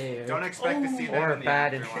nay-nayer. Don't expect to see that Or in the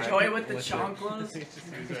bad afterlife. Joy with the With chanclas.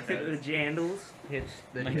 The jandals. It's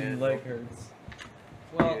the My channel. leg hurts.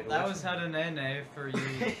 Well, Dude, that what's- was how to nay for you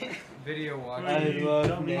video I watchers,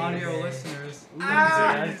 love audio listeners.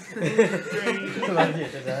 Love you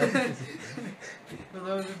to death. For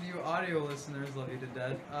those of you audio listeners, love you to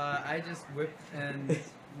death. I just whipped and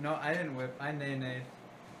no, I didn't whip. I nay-nayed.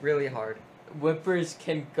 Really hard. Whippers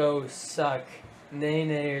can go suck.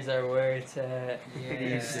 Nay-nayers are where it's at.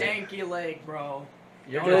 Yeah. Stanky leg, bro.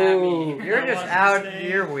 You're Don't at me. Ooh. You're just out.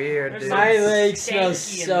 You're weird, dude. My leg smells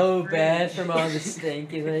stanky in so the bad fridge. from all the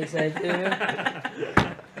stinky legs I do.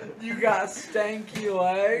 You got stanky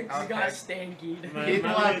legs. You got stankied. People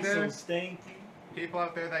My out leg's there, so stanky. people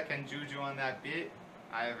out there that can juju on that beat,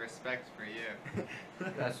 I have respect for you.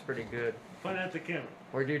 That's pretty good. Point at the camera.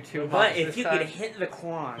 Or do two But hops if this you time. could hit the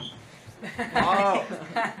quan, Oh,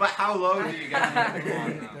 but how low do you get to hit the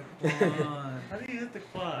quan though? Come on. How do you hit the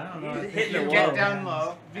quad? I don't know. hit You the get low. down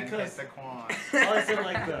low and hit Because- the quan. Oh, is it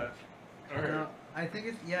like that? No, I think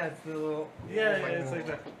it's it's the little. Yeah, it's like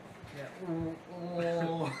that. Yeah.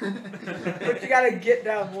 But you gotta get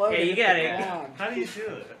down low. Yeah, to you hit the gotta- quan. How do you do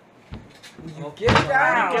it? Get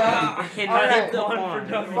down. Hit Alright, the quan.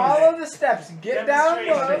 Follow the steps. Get down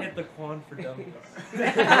Demonstration to low. hit the quan for dummies.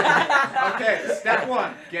 Okay, step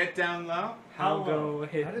one, get down low. How I'll low? go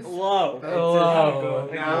hit How does- low. Oh,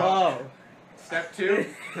 Now, Low. step two,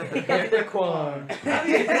 hit the quan.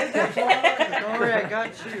 Don't worry, I got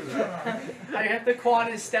you. I hit the quad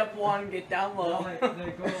in step 1, get down Go low. like,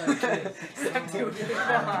 they go like this. Step 2, hit the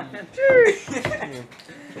quad.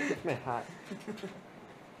 My hat.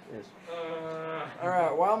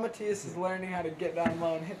 Alright, while Matthias is learning how to get down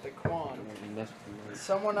low and hit the quan,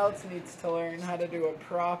 someone else needs to learn how to do a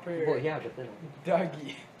proper Well, yeah, but then.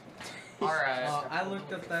 Dougie. alright. I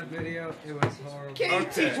looked up that video. It was horrible. Can you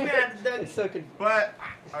Okay. teach me how to do It's so good. But,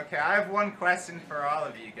 okay, I have one question for all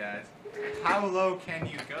of you guys. How low can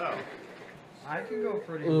you go? I can go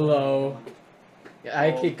pretty Low.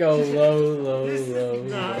 I could go low, low, This low,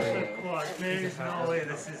 is not low. the quad. There's no way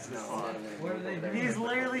this is the quad. What are they doing? He's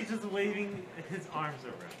literally just waving his arms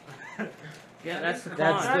around. Yeah, that's the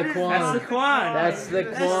That's quan. the That's quan. the quan. That's the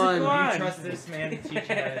quan. quan. Trust this man to teach you how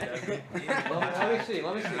to Dougie. Let me see.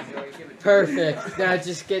 Let me see. Joey, give it to Perfect. Now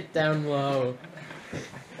just get down low.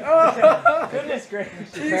 Goodness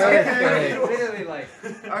gracious. Perfect. Literally like.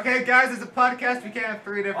 Okay, guys, it's a podcast. We can't have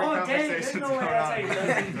three different Oh, dang, there's conversations no going way that's how on you at do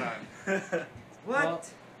the it. same time. Well,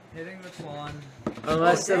 hitting the quan.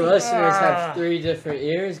 Unless the listeners have 3 different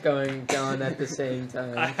ears going on at the same I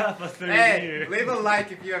time. have a 30 Hey, year. leave a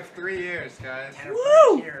like if you have 3 ears, guys.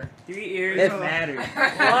 Woo! 3 ears If- matter.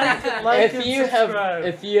 Like If and you subscribe.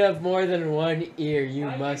 have more than 1 ear, you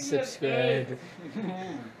must subscribe.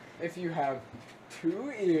 If you have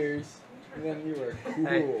 2 ears, then you are cool.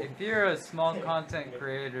 Hey, if you're a small content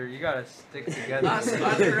creator, you gotta stick together. Us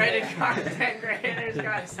underrated content creators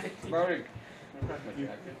gotta stick together.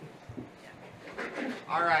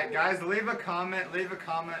 Alright, guys, leave a comment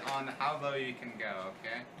on how low you can go,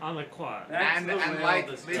 okay? On the quad. And like,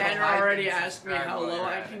 leave a Tanner like already and asked me subscribe how while low you're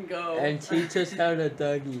I at can it. go. And teach us how to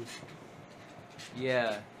Dougie.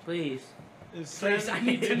 Yeah. Please. Please, I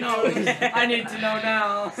need to know. I need to know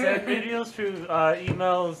now. Send videos to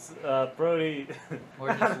emails, Brody. Or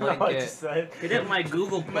I just don't know link what it. you said. Hit up my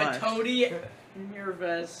Google Plus. Matodi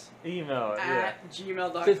Nervous Email, yeah. at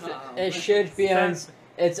gmail.com. It should be on. Send-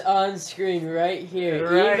 It's on screen right here.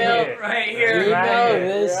 Right Email. here. Right here. Email Right here.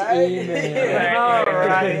 this Right email.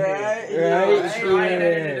 Right here. Right Right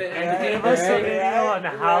here. And give us a Right, video on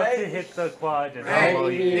how to hit the quad and Hey, how low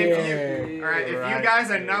you if can go. here. Alright, if you Right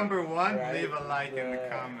guys are here. number 1, Right leave a like in the there.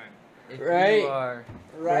 comment. If Right. you are.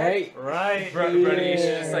 Right. Right. Brody, you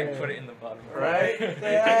should just here. like put it in the bottom. Right.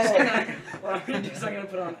 Well, I'm just not gonna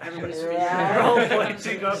put on everybody's Right. We're all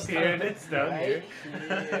flexing up here and it's down here.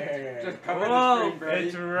 Just Whoa,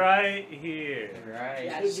 it's right here. Right.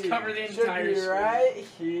 Yeah, just cover the Should entire be screen. right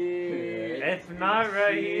here. If not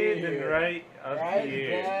right here, then Here. right up Right here.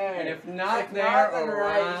 there. And if not If there, not, then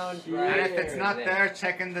right around. here. And if it's Here. not there,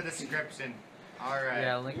 check in the description. Alright.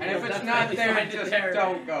 Yeah, link And it. if it's Definitely not there, find it just there.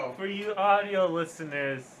 don't go. For you audio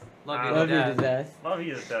listeners, Love you Love to you to death. death. love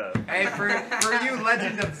you to death. Hey, for you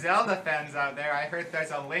Legend of Zelda fans out there, I heard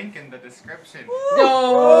there's a link in the description.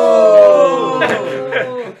 No.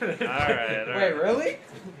 Alright, Wait, really?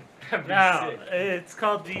 No, it's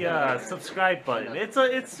called the subscribe button.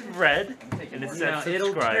 It's red and it says It'll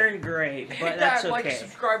subscribe. turn gray, but Hit that's that like okay.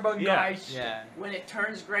 subscribe button, Yeah. guys. Yeah. When it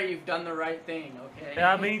turns gray, you've done the right thing. Okay.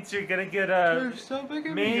 That means you're gonna get a Stop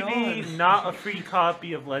making me maybe yawn. not a free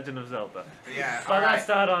copy of Legend of Zelda. Yeah. But Alright. that's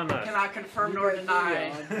not on us. Cannot confirm nor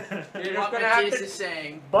deny You're what just gonna have Matthias to. is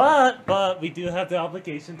saying. But we do have the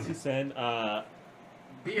obligation to send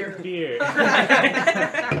Beer. beer.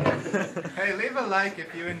 Hey, leave a like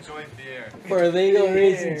if you enjoy beer. For legal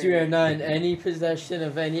reasons, we are not in any possession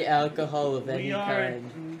of any alcohol of any We are.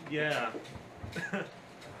 kind. Yeah.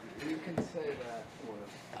 You can say that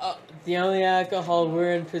word. The only alcohol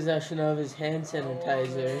we're in possession of is hand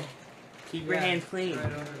sanitizer. Keep your hands clean. Right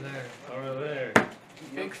over there. Over there.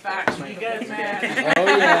 Big facts, You you guys man. Oh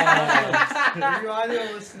yeah. For you audio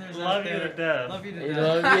listeners Love out you there, to death. love you to We death.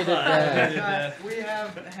 love you to death. We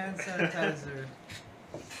have hand sanitizer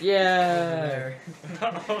Yeah.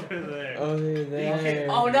 Over there. Over there.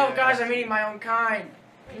 Oh no, guys, I'm eating my own kind.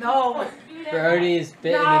 No. Brody is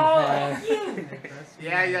bitten in half.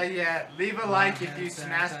 Yeah. Leave a like if you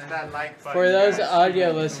smashed that like button. For those guys.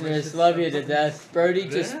 audio listeners, love you to death. Brody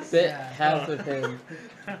just bit half of him.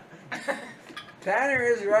 Tanner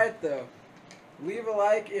is right though. Leave a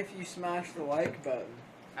like if you smash the like button.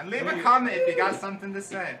 And leave a comment if you got something to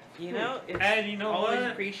say. You know, it's And you know always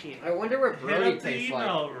what? appreciated. I wonder what Hit Brody up the tastes like.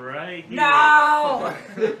 email right here. No.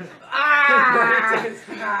 Ah!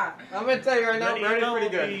 I'm gonna tell you right now, The Brody's email pretty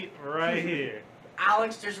will good. be right here.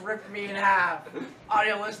 Alex just ripped me in half.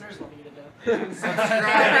 Audio listeners, love you to death.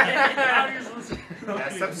 Yeah,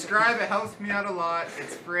 subscribe. It helps me out a lot.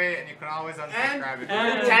 It's free, and you can always unsubscribe it.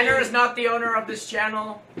 and- Tanner is not the owner of this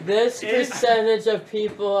channel. This percentage of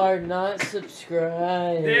people are not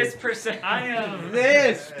subscribed. This percent. I am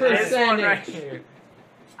This this one percentage. right here.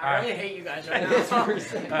 I really hate you guys right This now.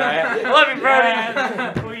 percentage. Alright. Love you,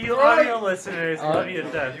 Brody. For you audio listeners, love you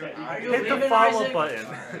to death. Are you Hit the leaving, follow Isaac? button.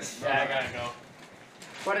 Yeah, I gotta go.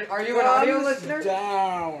 But are you an audio Thumbs listener?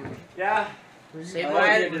 down. Yeah. Say I bye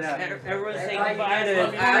love to you to death. Everyone's saying Bye, goodbye to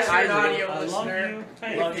love you, Isaac, audio I love listener.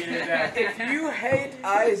 you. Love you to death. If you hate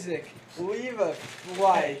Isaac, leave a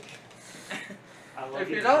like. I love If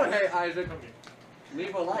you you to don't death. hate Isaac,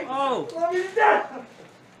 leave a like. Oh, Love you to death.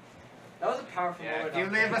 that was a powerful Yeah, word. if you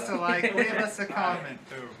leave us a like, leave us a comment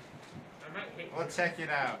too. I might hate We'll check it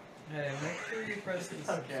out. Hey, make sure you press the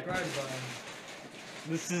subscribe button.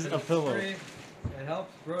 This is a It's pillow. free. It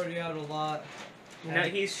helps Brody out a lot. You know,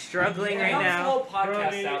 he's struggling right Helps the now. whole podcast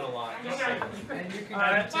Brody. out a lot. Just saying. And you can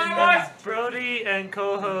Alright, continue. Brody and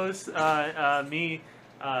co-host me.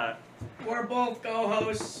 We're both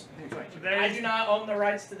co-hosts. I There's do not own the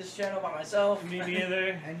rights to this channel by myself. me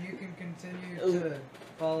neither. And you can continue to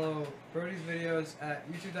follow Brody's videos at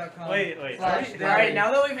youtube.com. Wait. Alright,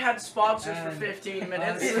 now that we've had sponsors for And 15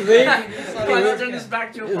 minutes, Leave- let's turn this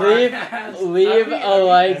back to a Leave, podcast. leave a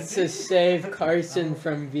like to save Carson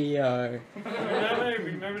from VR.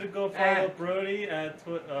 Remember to go follow Brody at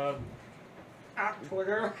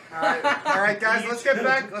Twitter. Alright guys, let's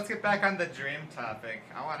get back on the dream topic.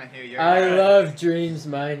 I wanna hear your I love Dreams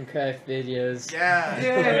Minecraft videos. Yeah.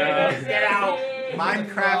 Get out.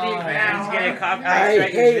 Minecraft He's fans. gonna copyright I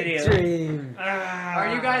strike his hate video. Dream.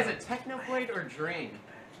 Are you guys a Technoblade or Dream?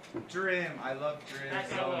 Dream. I love Dream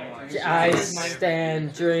so much. I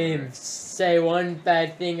stand Dream. Say one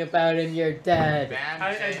bad thing about him, you're dead. Man,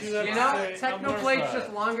 I Chase. do have You to know, say, I'm more Technoblade's of a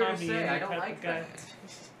just longer to Tommy say. I type don't of like guy. that.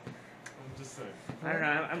 I'm just saying. I don't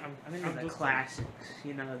know. I'm into I'm the just- classics.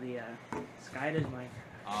 You know, the Sky does mine.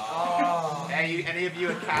 Oh. Hey, any of you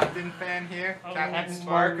a Captain fan here? Oh, Captain oh,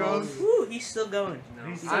 Sparkles? Woo, he's still going.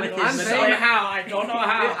 He's I'm- with I'm his saying- how. I don't know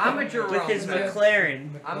how. I'm a Jerome with his fan. McLaren.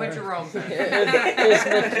 I'm a Jerome fan. It's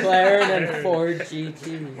McLaren and Ford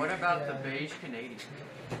GT. What about the beige Canadian?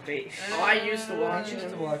 Base. Oh, I used to I watch used to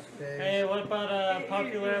him. watch Dave. Hey, what about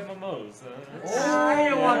popular MMOs? I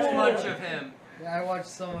didn't watch much of him. Yeah, I watched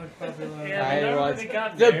so much popular. Yeah, I remember watched when they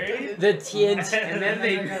got married? the TNT. And then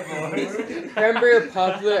they divorced. Remember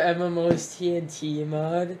popular MMO's TNT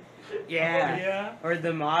mod? Yeah. Yeah. Or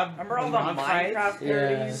the mob. Remember all the mob fights? Minecraft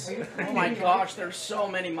parodies? Yeah. Oh my gosh, there's so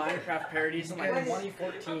many Minecraft parodies in like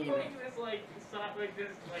 2014. He was like, stop like this,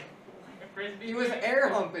 like a frisbee. He was thing. air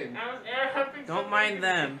humping. I was air humping. Don't somebody. mind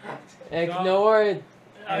them. Ignore it.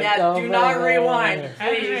 Yeah, do not rewind,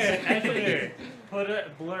 Engineer, please. engineer, put a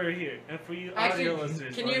blur here. And for you Actually, audio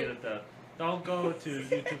listeners, can love you- you to death. Don't go to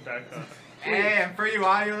youtube.com. Hey, and for you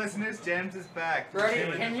audio listeners, James is back. Brody,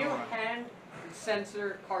 Chilling can you for- hand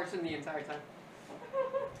censor Carson the entire time?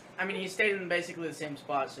 I mean, he stayed in basically the same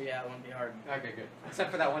spot, so yeah, it wouldn't be hard. Okay, good.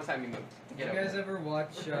 Except for that one time he moved. To Did get you guys over. ever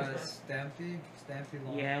watch Stampy? Stampy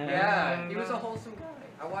Long? Yeah, he was a wholesome guy.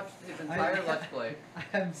 I watched his entire Let's Play.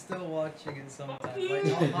 I'm still watching it sometimes. Like,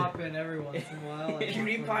 I'll hop in every once in a while. and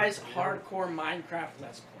PewDiePie's watch it. hardcore Minecraft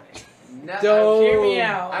Let's Play. No, Hear me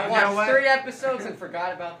out. I You know watched what? 3 episodes and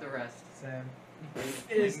forgot about the rest. Sam.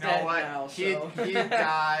 It is You know dead what? now, He so. he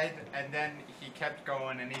died, and then he kept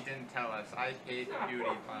going, and he didn't tell us. I hate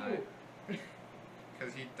PewDiePie.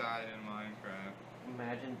 Because he died in Minecraft.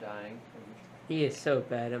 Imagine dying. He is so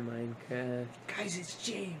bad at Minecraft. Guys, it's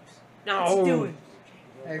James. No. What's he doing?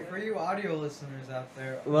 Hey, for you audio listeners out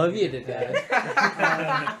there. Love you to death.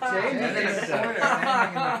 James is in the corner,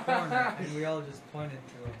 standing in the corner, and we all just pointed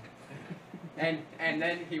to him. And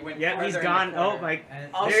then he went. Yeah, he's farther in the gone. Oh corner. my.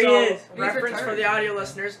 And Also, There he is. reference He's for the retired. audio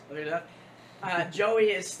listeners. Look at that.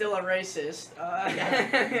 Joey is still a racist.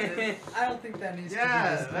 I don't think that needs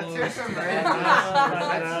Yeah, to be let's disclosed. hear some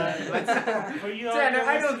Let's- for you Tanner,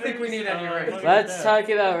 I don't listeners, think we need any racism. look at Let's that. talk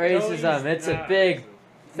about racism. Joey's It's a not big racist.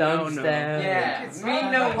 thumbs No. down. Yeah, It's me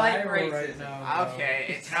not no viral like right racism. now, bro. Okay,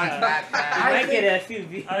 it's not that I bad. might get a few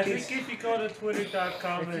views. I think if you go to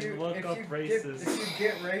twitter.com If you, and look if up you racist. Get, if you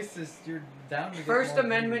get racist, you're down to get First more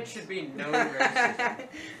Amendment views. should be no racism.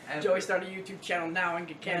 Ever. Joey started a YouTube channel now and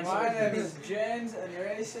get canceled. My name is James, and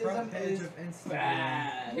racism Front page is of Instagram.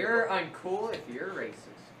 bad. You're uncool if you're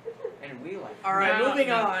racist, and we like. All right, Now-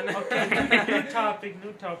 moving on. Okay, new topic.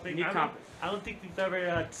 New I don't- topic. I don't think we've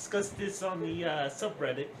ever discussed this on the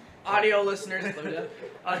subreddit. Audio listeners, look at that.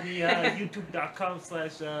 On the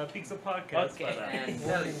youtube.com/Pixel Podcast. Okay.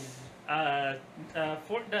 And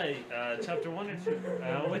Fortnite, chapter 1 or 2.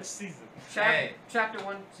 Which season? Hey. Chapter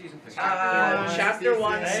 1, season 3. Chapter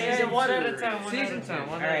 1, Hey, season one at a 2. time. Season 2.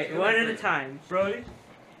 All right, one at a time. Brody?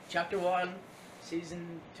 Chapter 1,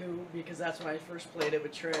 season 2, because that's when I first played it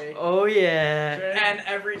with Trey. Oh yeah. Trey? And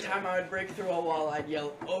every time I would break through a wall, I'd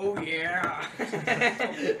yell, "Oh yeah!"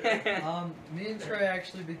 Me and Trey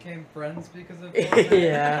actually became friends because of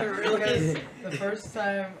Yeah. Because the first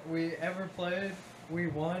time we ever played, we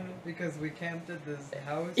won because we camped at this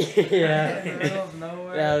house Yeah. in the middle of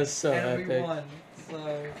nowhere. That was so and we epic. won.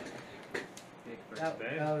 So that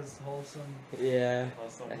Dang. was wholesome. Yeah.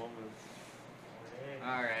 Awesome moments.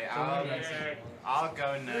 Alright, I'll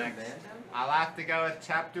go next. I'll have to go with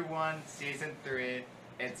chapter 1, season 3.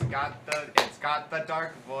 It's got the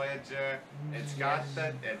Dark Voyager. It's got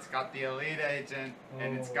the Elite Agent,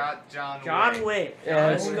 and it's got John Wick. Yeah,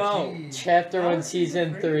 Let's it's- go. Chapter 1,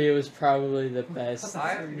 season 3 was probably the best.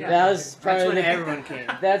 Yeah. That was That's probably when the, everyone came.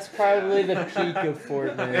 that's probably the peak of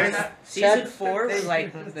Fortnite. Season 4 was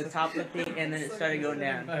like the top of the thing, and then it started going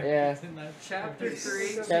down. Yeah. Chapter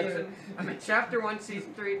 3, Chapter- chapter 1,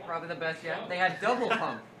 season 3, probably the best yet. They had double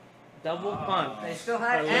pump. Double pump. They still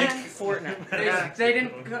had, Elite and Fortnite. they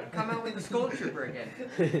didn't come out with the Skull Trooper again.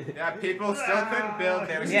 Yeah, people still couldn't build.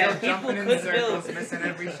 They were Yeah, still jumping in people couldn't circles, build. missing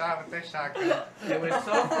every shot with their shotgun. It was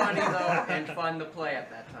so funny though, and fun to play at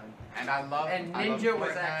that time. And I love. And I love Ninja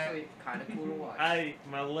was Fortnite. actually kind of cool to watch.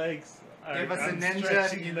 My legs. Give us a I'm ninja if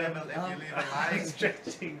stretching you them. leave a I'm like.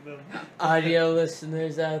 stretching them. Audio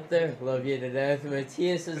listeners out there, love you to death.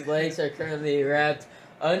 Matthias's legs are currently wrapped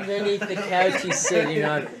underneath the couch he's sitting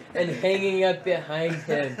on and hanging up behind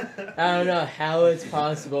him. I don't know how it's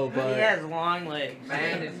possible, He but has long legs.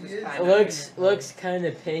 Man, it's just it kind looks kind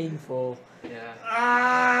of painful. Yeah.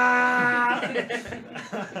 Ah!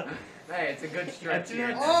 Hey, it's a good I stretch. do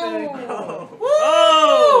have to Oh! say.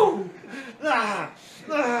 Oh! Ah!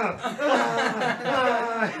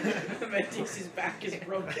 Matthias's back is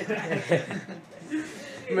broken.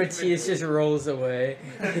 Matthias just rolls away.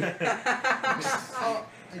 Oh,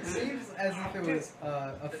 it seems as if it was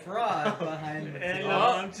a fraud behind the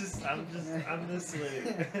And scene. I'm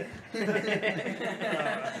listening.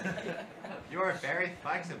 You are very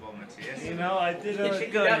flexible, Matthias. You know, I did You a.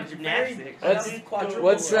 should go Yeah, to gymnastics.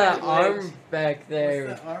 What's that arm back there?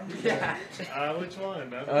 What's the arm Yeah. Which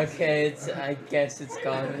one? Okay, I guess it's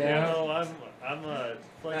gone You now. know, I'm a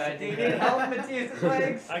flexible Do you guy. need help, Matthias'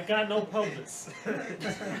 legs? I got no pelvis.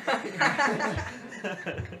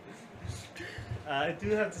 I do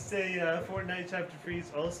have to say, Fortnite Chapter 3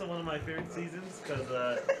 is also one of my favorite seasons because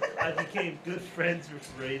I became good friends with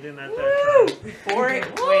Raiden at that time. Before it,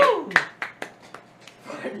 wait.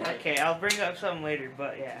 Okay, I'll bring up something later,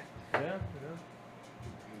 but yeah. Yeah,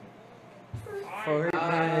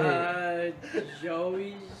 Fortnite.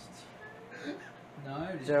 Joey's No, I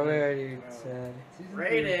already Joey did. already said. Season 3.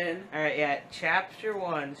 Raiden. Alright, yeah, Chapter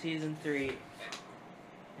 1, Season 3.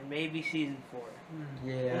 and maybe season 4.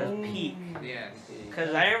 Yeah. It was peak. Yes.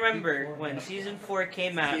 Because I remember when season 4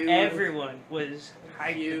 came out, Cube. everyone was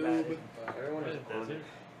hyped about it. Everyone is Desert.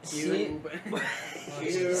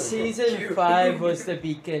 Season 5 was the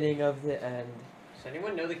beginning of the end. Does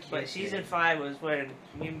anyone know the key? But season 5 was when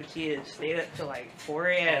me and Matthias stayed up till like 4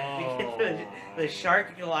 a.m. to get the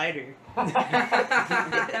Shark Glider.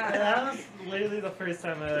 That was literally the first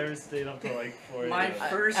time I ever stayed up till like 4 My a.m.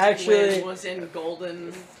 first Actually, win was in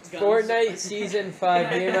Golden Guns. Fortnite Season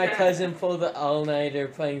 5, me and my cousin pulled the all-nighter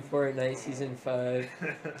playing Fortnite Season 5.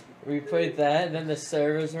 We played that, and then the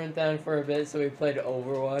servers went down for a bit, so we played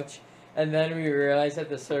Overwatch. And then we realized that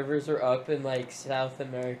the servers were up in, like, South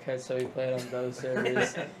America, so we played on those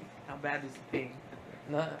servers. How bad is the ping?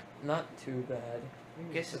 Not too bad.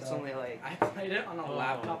 I guess it's only like. I played it on a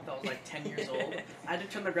laptop that was like 10 years old. I had to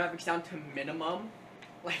turn the graphics down to minimum,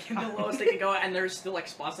 like the lowest they could go, and there's still like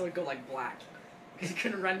spots that would go like black because you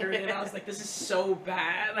couldn't render it. And I was like, this is so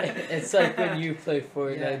bad. It's like when you play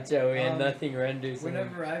Fortnite, Yeah, Joey, and nothing renders.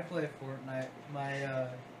 Whenever I play Fortnite,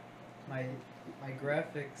 my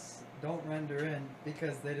graphics don't render in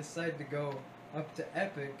because they decide to go up to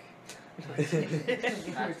Epic. which is the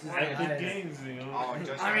Epic highest. Games, you know. Oh,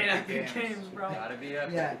 just I mean, Epic Epic Games, bro. Gotta be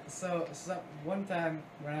epic. Yeah, so one time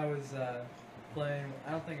when I was playing,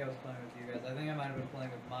 I don't think I was playing with you guys. I think I might have been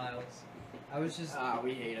playing with Miles. I was just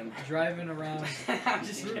We hate him. driving around I'm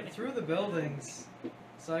just kidding. through the buildings,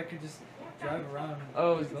 so I could just drive around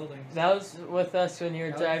Oh, the buildings. That was with us when you were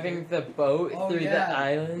That was driving good. the boat Oh, through yeah. the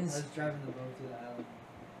I islands. was driving the boat to the island.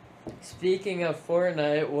 Speaking of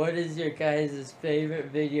Fortnite, what is your guys' favorite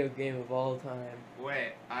video game of all time?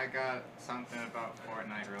 Wait, I got something about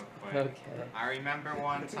Fortnite real quick. Okay. I remember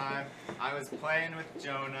one time I was playing with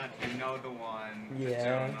Jonah, you know the one,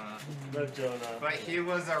 Yeah. Jonah. Love Jonah. But he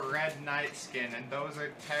was a red knight skin, and those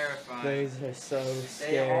are terrifying. Those are so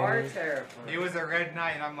They are scary. terrifying. He was a red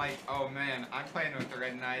knight, and I'm like, oh man, I'm playing with the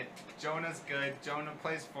red knight. Jonah's good. Jonah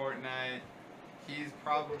plays Fortnite. He's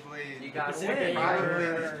probably You gotta Is it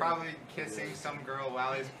win. he's probably kissing some girl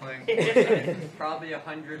while he's playing Fortnite. Probably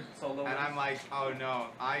 100 solo And wins. I'm like, oh no,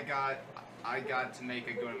 I got to make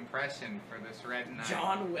a good impression for this red knight.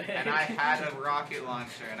 John Wick. And I had a rocket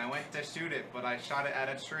launcher, and I went to shoot it, but I shot it at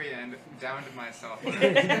a tree and downed myself.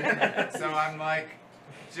 So I'm like,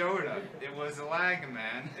 Jonah, it was a lag,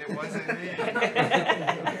 man. It wasn't me.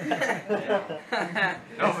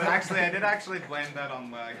 No, but actually, I did actually blame that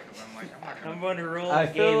on lag, because I'm like, I'm going to roll I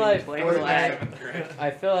the feel game like and play Fortnite- lag. seventh grade.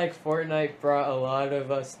 I feel like Fortnite brought a lot of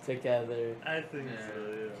us together. I think so,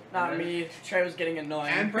 yeah. Not me. Trey was getting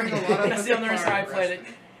annoying. And bring a lot of That's the only reason I far played it.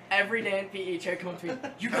 Every day in PE, Trey comes to me,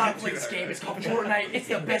 you gotta play this game. It's called Fortnite. It's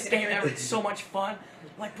the best game ever. It's so much fun.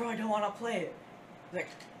 I'm like, bro, I don't want to play it. He's like,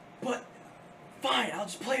 but fine, I'll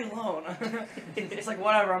just play it alone. It's like,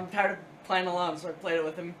 whatever. I'm tired of playing alone, so I played it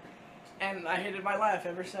with him. And I hated my life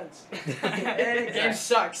ever since. The game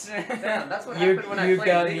sucks. Damn, that's what You happened when I played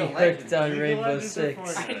got League me of hooked Legends. on League of Rainbow Legends or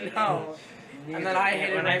Six. I Fortnite? know. And then I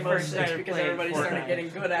hated When I Rainbow first Six started because playing everybody started Fortnite. getting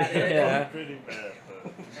good at it. Yeah. Pretty bad,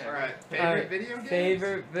 but. Alright, favorite Alright, video game?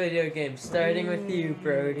 Favorite video game, starting with you,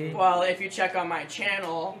 Brody. Well, if you check on my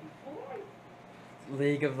channel,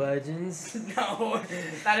 League of Legends. no,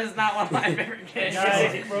 that is not one of my favorite games.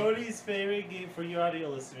 Guys, Brody's favorite game, for you audio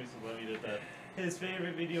listeners who let me do that, his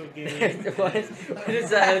favorite video game. what does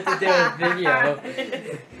that have to do with video?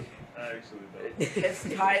 I actually don't. It's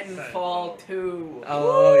Titanfall 2.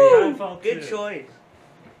 Oh, yeah. Titanfall Good 2. choice.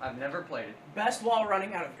 I've never played it. Best wall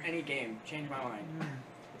running out of any game. Changed my mind.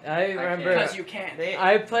 I remember. Because you can.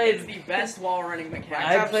 I It's played. the best wall running mechanic.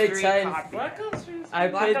 I played Titan. Black Ops 3 is I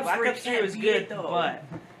played. Black Black Ops 3 was beat good, it, though. but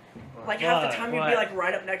Like half the time you'd be But- like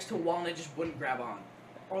right up next to a wall and it just wouldn't grab on.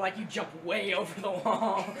 Or like you jump way over the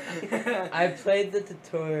wall. I played the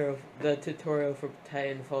tutorial for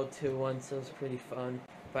Titanfall 2 once. It was pretty fun,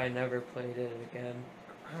 but I never played it again.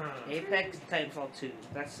 Apex Titanfall 2.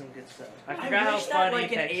 That's some good stuff. I I forgot how wish fun that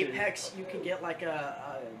like Apex in is. Apex you could get like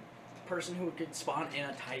a person who could spawn in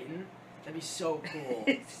a Titan. That'd be so cool.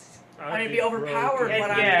 I mean, it'd be overpowered, broken.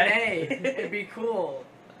 but Yeah. I mean, hey, it'd be cool.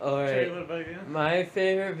 Alright. What about you? My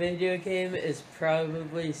favorite video game is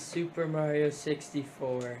probably Super Mario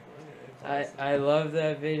 64. I love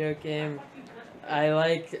that video game.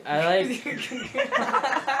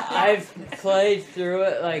 I've played through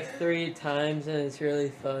it like 3 times and it's really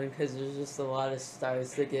fun because there's just a lot of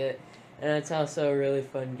stars to get, and it's also a really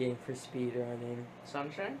fun game for speedrunning.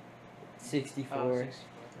 Sunshine? 64. Oh,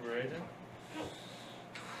 Right?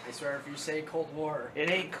 I swear, if you say Cold War, It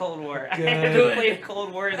ain't Cold War. I Good. haven't played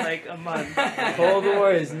Cold War in like a month. Cold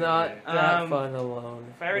War is not that Um, fun alone.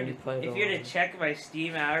 If I were when you play it if you were to alone. check my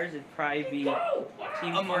Steam hours, it'd probably be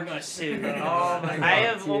Team Among Fortress Us. 2. Oh my I god.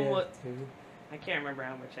 have almost. TF2. I can't remember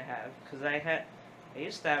how much I have because I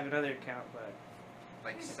used to have another account, but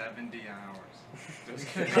Like 70 hours. Just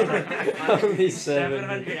kidding. Only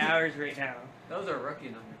 700 hours right now. Those are rookie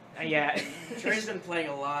numbers. Yeah. Trey's been playing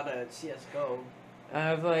a lot of CS:GO I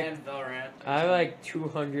have like and Valorant.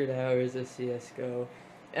 200 hours of CS:GO,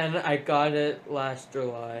 and I got it last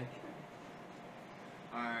July.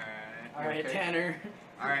 Alright. All right, Okay. Tanner.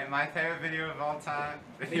 Alright, my favorite video of all time,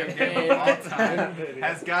 video Video game of game. all time,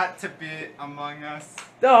 has got to be Among Us.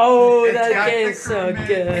 Oh, It's that got the game's so crewmates, It's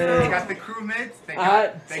good. got the crewmates, they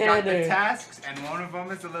got the Tanner. tasks, and one of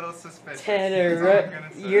them is a little suspicious. Tanner, That's all I'm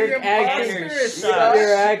gonna say. you're acting, imposter is sus.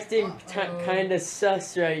 you're acting kind of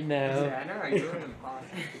sus right now. Tanner, are you an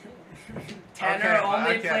imposter? Tanner Okay,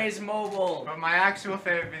 only okay. plays mobile. But my actual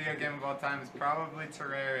favorite video game of all time is probably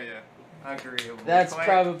Terraria. Agreeable. That's Play-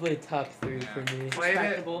 probably top 3 Yeah. for me. Played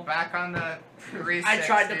Respectable. it back on the 360 I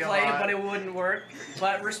tried to a play it, lot. but it wouldn't work.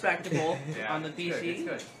 But respectable. Yeah. On the It's good, PC.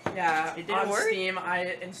 it's good. Yeah, It didn't on work? Steam,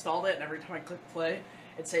 I installed it, and every time I clicked play,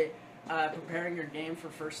 it'd say, preparing your game for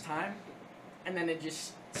first time, and then it'd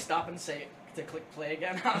just stop and say to click play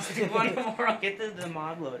again. I was like, one more. Get the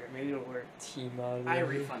mod loader. Maybe it'll work. T-Mod. I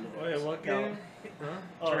refunded it. Wait, what No. game? Huh?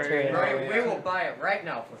 Oh, Terraria. Right, yeah. we will buy it right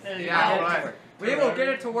now for Yeah, free. Yeah, Get it to but- work. We will get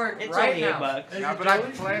it to work It's right only now. $8. Yeah, it but I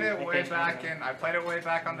Joey? played it I way think so. back in. I played it way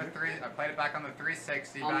back on the I played it back on the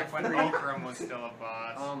 360, On back the when three. Okram was still a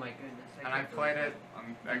boss. Oh my goodness. And I can't played believe it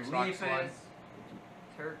on that. Xbox Leaf One. is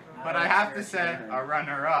Turk. But I have to say, a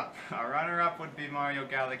runner-up. A runner-up would be Mario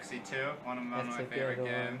Galaxy 2, one of That's my a good favorite one.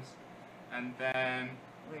 games. And then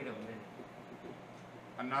Wait a minute.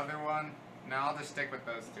 another one. No, I'll just stick with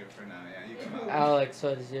those two for now. Yeah, you can. Alex,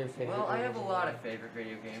 what is your favorite? Well, I have a video lot game? of favorite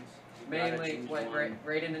video games. Gotta Mainly, choose like one.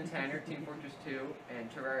 Raiden and Tanner, Team Fortress 2, and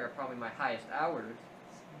Terraria are probably my highest hours.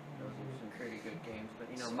 Those are some pretty good games. But,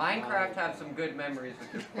 you know, Minecraft have some good memories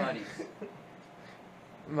with your buddies.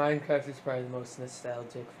 Minecraft is probably the most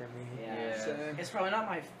nostalgic for me. Yeah. Yeah. It's probably not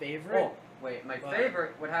my favorite. Oh, wait, my But-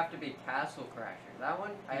 favorite would have to be Castle Crashers. That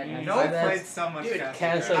one, I had Yeah, no I that's- played so much Dude,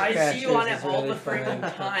 Castle I see you on Crashers it is all really the fun.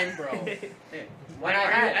 freaking time, bro. When Are I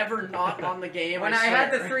you had ever not on the game? when I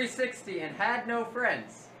had the swear. 360 and had no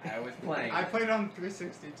friends, I was playing. I played on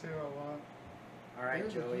 360 too a lot. Alright,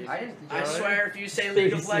 Joey. I didn't. I swear, if you say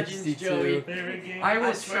League of Legends, 362. Joey, Favorite game? I I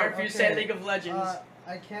will swear, show- if you say Okay. League of Legends,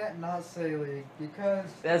 I can't not say League because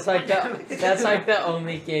That's like the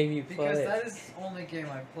only game you because play. that is the only game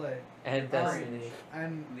I play. And Destiny.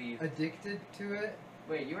 I'm Leave. addicted to it.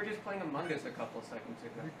 Wait, you were just playing Among Us a couple seconds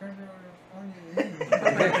ago.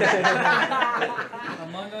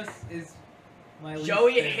 Among Us is my least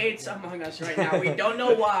Joey favorite hates game. Among Us right now. We don't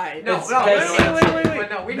know why. No, It's no, because- wait. But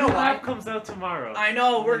no, we know New why. map comes out tomorrow. I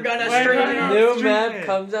know, we're gonna Why stream not? it. New Stream map it.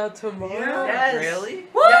 comes out tomorrow. Yes. Really?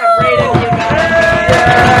 Yeah, Raiden, you got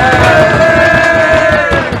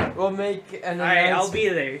We'll make an Alright, I'll announcement. be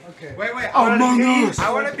there. Okay. Wait, Among Us.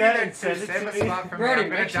 I want to be there too. Send it Save to a me. spot for me. Brody, I'm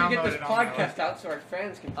gonna make sure you get download this it on my podcast out so our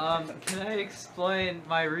fans can. Can I explain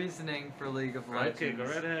my reasoning for League of Legends? Okay, go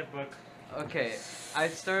right ahead, Buck. Okay, I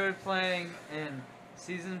started playing in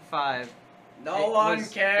season 5. No It one was-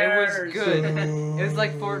 cares. It was good. It was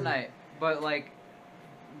like Fortnite, but like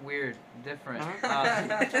weird, different.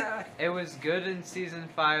 It was good in season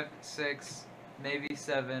 5, 6, maybe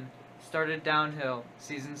 7. Started downhill,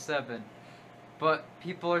 season 7. But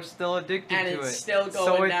people are still addicted And to it's it. still going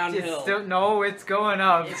so downhill. It's still, no, it's going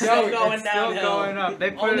up. It's still going it's downhill. Still going up. They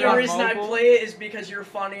put Only it on reason mobile. I play it is because you're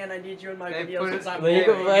funny and I need you in my They videos put it- because I'm League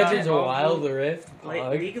of boring. Legends mobile. Wild Rift. Like,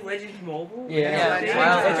 bug. League of Legends Mobile? Yeah. Yeah,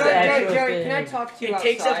 Wild, it's the actual Joey, can I thing. talk to you It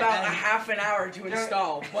takes outside? about a half an hour to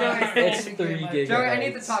install. Joey, It's Only 3 game I- gigabytes. Joey, I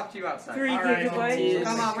need to talk to you outside. 3 Alright, gigabytes? geez.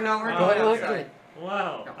 Come on, we're not. We're Go going look outside. it.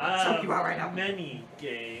 Wow. No, I'll choke you out right now. Many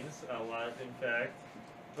games, a lot in fact.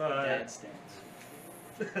 Dead But stands.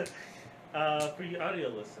 for you audio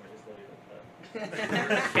listeners, let me know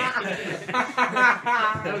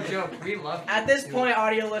No joke, we love you. At this point,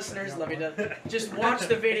 audio listeners, let me just watch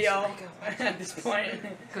the video. At this point,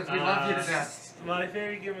 Because we love you to death. My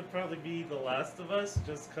favorite game would probably be The Last of Us,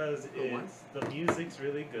 just because Good one. the music's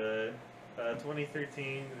really good.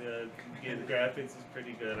 2013, the graphics is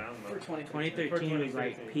pretty good. I don't know. for 2020. 2013 was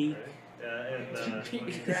like 2013, peak. right? Yeah, and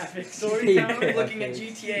Graphics. storytelling. Looking at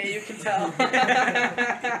GTA, you can tell.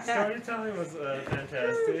 Storytelling was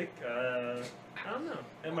fantastic. I don't know.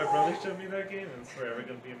 And my brother showed me that game, and it's forever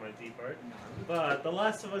gonna be in my deep heart. But The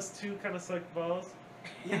Last of Us 2 kind of sucked balls.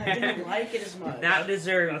 Yeah, I didn't like it as much. Not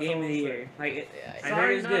deserved That's game of all the I'm year. Like, I Sorry,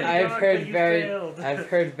 heard it was good. Naughty I've Dog, heard but you very, failed. I've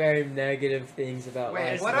heard very negative things about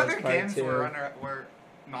Wait, Last what of Us other Part games 2. were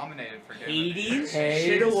nominated for Game of the Year? Hades Hades.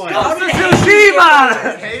 should have won. Ghost of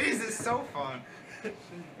Tsushima! Hades is so fun.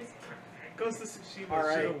 Ghost of Tsushima. All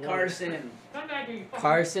right, should've won. Carson. Come back here, you fucking-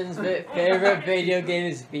 Carson's favorite video game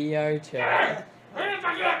is VR Chat. Hurry the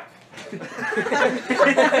fuck up!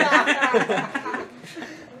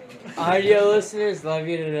 Audio listeners love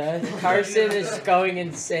you to death. Carson is going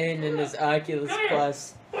insane in his Oculus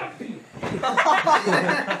Plus.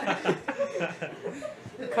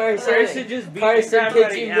 Carson, just beat Carson, the crap could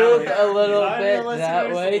out you of move Alex. a little Audio bit that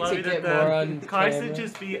listeners way love to you get death. more on Carson camera?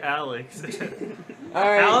 just beat Alex.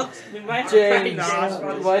 Alright, Alex, we might James,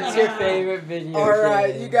 James, what's your favorite video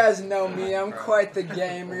Alright, game? you guys know me. I'm quite the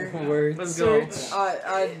gamer. Word Let's go. search.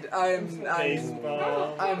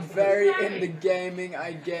 Baseball. I'm very into gaming.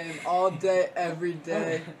 I game all day, every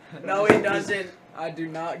day. No, he doesn't. I do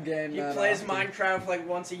not game He that plays often. Minecraft like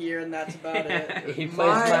once a year, and that's about it. He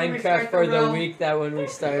plays Mine- Minecraft for the week that when we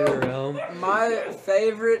started a realm. My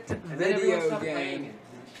favorite And then everyone video stopped playing game.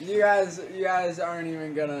 it. You guys aren't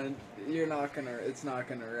even gonna. It's not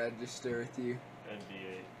gonna register with you.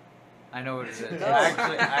 NBA. I know what it is. No.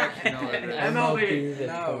 I actually know what it is. MLB The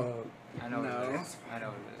No. Show. I know what No. it is. I know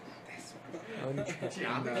what it is.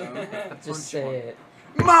 No. Just say it.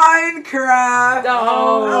 Minecraft.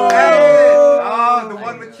 Oh, Hey! Oh, the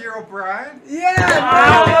one with Hero Brian?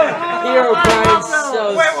 Yeah. Hero Brian's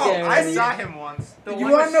so Wait, whoa, I scary. saw him once. You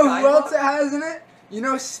wanna know who else it has in it? You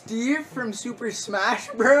know Steve from Super Smash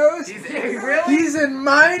Bros? He's He's in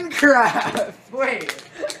Minecraft. Wait.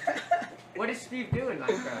 What does Steve do in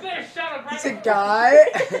Minecraft? Better shut up right He's a now. guy.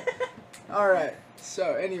 Alright,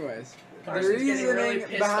 so anyways. The Carson's getting really reasoning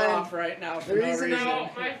pissed behind off right now for the no reasoning- reason. No,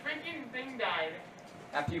 my freaking thing died.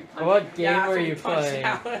 After you punch What game Yeah, were after you he punched playing?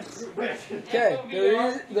 Alex. Okay,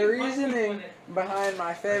 FOVR, the you reasoning punch me behind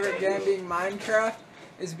my favorite game being Minecraft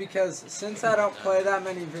is because since I don't play that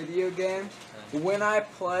many video games, when I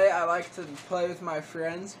play, I like to play with my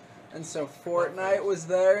friends, and so Fortnite was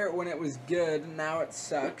there when it was good, now it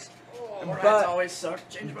sucks. Fortnite's But- always sucked.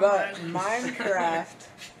 Change my But mind. Minecraft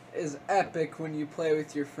is epic when you play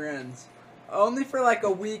with your friends. Only for like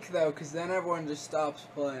a week though, because then everyone just stops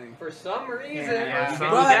playing. For some reason. Yeah. You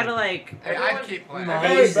But- gotta like. Hey, I'd keep playing.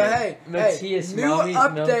 Mommy's- Hey, Matthias, new Mommy's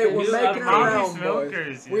update, we're Milkers. making a Mommy's realm, boys.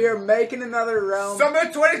 Milkers, yeah. We are making another realm. Summer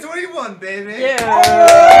 2021, baby!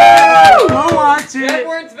 Yeah. Go watch it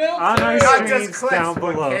Edwardsville on our too. Not just streams clicks, down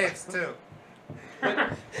but below. caves too.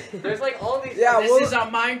 There's like all these. Yeah, This we'll- is a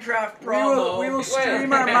Minecraft we promo. will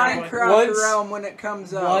stream our Wait. Minecraft Once- realm when it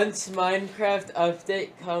comes out. Once Minecraft update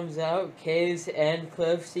comes out, Caves and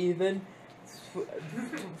Cliffs even,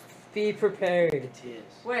 be prepared.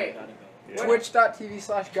 Wait. Yeah.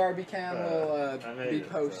 Twitch.tv/GarbyCam will I made be it,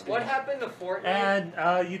 so. posted. What happened to Fortnite? And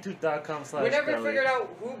youtube.com/. We never figured out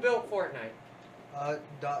who built Fortnite.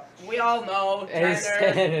 We all know. It's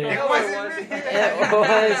Tanner. Tanner. It No, wasn't it me. It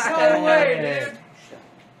was No way, Tanner. dude.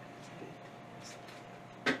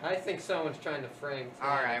 I think someone's trying to frame.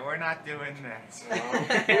 Alright, we're not doing this.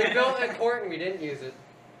 We built a court and we didn't use it.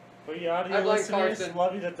 For you audio I'd like listeners, Carson.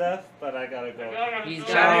 love you to death, but I gotta go. He's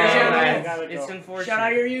Shout out your got channel. I gotta It's go. unfortunate. Shout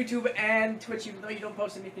out your YouTube and Twitch, even though you don't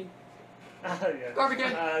post anything. Yeah.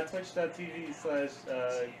 Garbicam.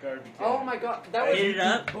 Twitch.tv/Garbicam. Oh my god, that was. Hit it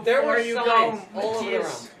up. There Before were you signs go, all over the room.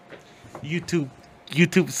 Matthias.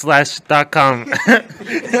 YouTube.com.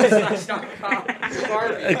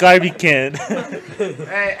 Garby can.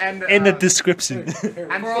 Hey, and In the description.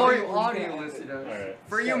 and For all you audio listeners. Alright.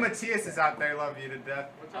 for you Matthias out there, love you to death.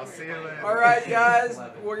 I'll see you later. Alright, guys,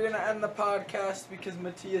 we're gonna end the podcast because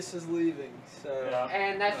Matthias is leaving. So Yeah.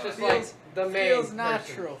 And that's just Feels- like the main. feels person.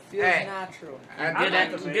 natural. Feels Hey. natural. And, Good,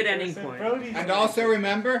 I'm not the good main ending person. point. Brody's and the also main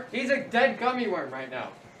remember, He's a dead gummy worm right now.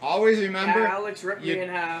 always Yeah, remember, Alex ripped me you- in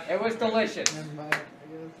half. It was delicious. Never mind, I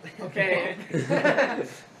guess. Okay. person.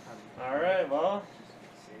 Alright, well,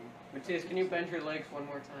 Matthias, can you bend your legs one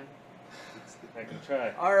more time? I can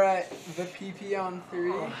try. Alright, the PP on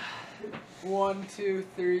 3. 1, 2,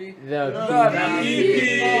 3. The The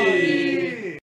PP.